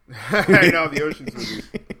 I know, the Ocean's movies.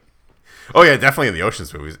 Oh yeah, definitely in the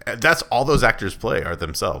Ocean's movies. That's all those actors play are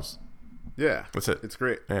themselves. Yeah. That's it. It's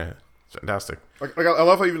great. Yeah. It's fantastic. Like I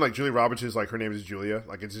love how even like Julia Roberts is like her name is Julia.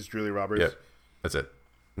 Like it's just Julia Roberts. Yep. That's it.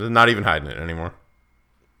 They're not even hiding it anymore.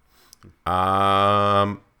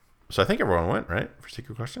 So I think everyone went, right? For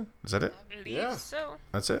secret question? Is that it? I believe so.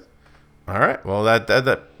 That's it. All right. Well,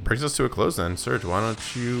 that brings us to a close then. Serge, why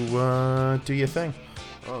don't you do your thing?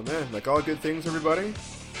 Oh man, like all good things, everybody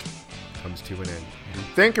comes to an end.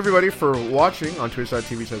 Thank everybody for watching on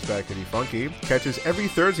twitch.tv/BadKittyFunky. Catch us every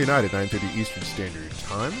Thursday night at 9:30 Eastern Standard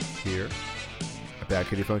Time here at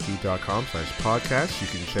badkittyfunky.com/podcast. You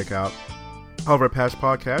can check out all of our past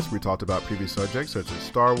podcasts. We talked about previous subjects such as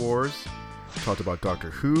Star Wars, talked about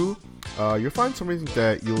Doctor Who. You'll find something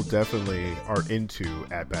that you'll definitely are into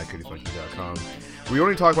at badkittyfunky.com. We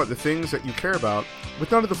only talk about the things that you care about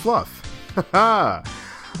with none of the fluff.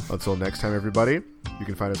 Until next time, everybody, you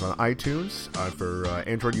can find us on iTunes. For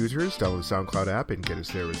Android users, download the SoundCloud app and get us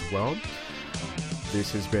there as well.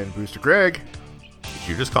 This has been Booster Greg. Did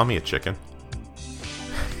you just call me a chicken?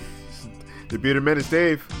 The Bearded Menace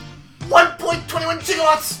Dave. 1.21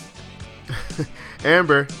 gigawatts!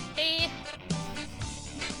 Amber. Hey.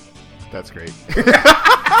 That's great.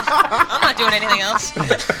 I'm not doing anything else.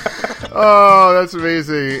 Oh, that's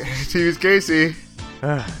amazing. TV's Casey.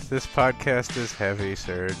 This podcast is heavy,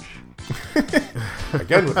 Serge.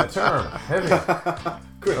 Again with that term. Heavy.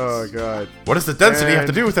 Oh, God. What does the density have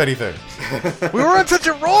to do with anything? We were on such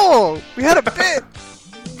a roll! We had a bit!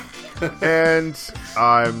 And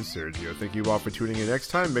I'm Sergio. Thank you all for tuning in next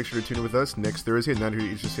time. Make sure to tune in with us next Thursday at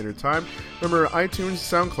 9:00 Eastern Standard Time. Remember, iTunes,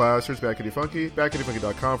 SoundCloud, search Bad Kitty Funky,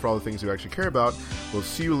 badkittyfunky.com for all the things you actually care about. We'll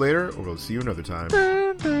see you later, or we'll see you another time.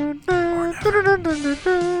 Or never. Or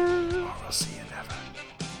we'll see you never.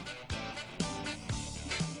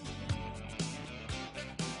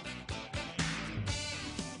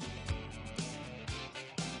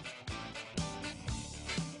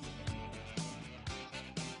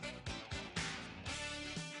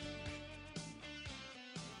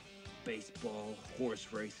 Baseball, horse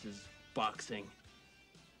races, boxing.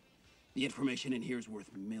 The information in here is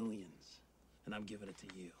worth millions, and I'm giving it to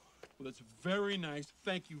you. Well, that's very nice.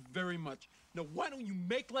 Thank you very much. Now, why don't you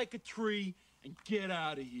make like a tree and get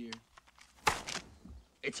out of here?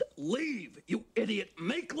 It's leave, you idiot.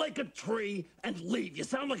 Make like a tree and leave. You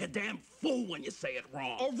sound like a damn fool when you say it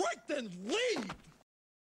wrong. All right, then, leave!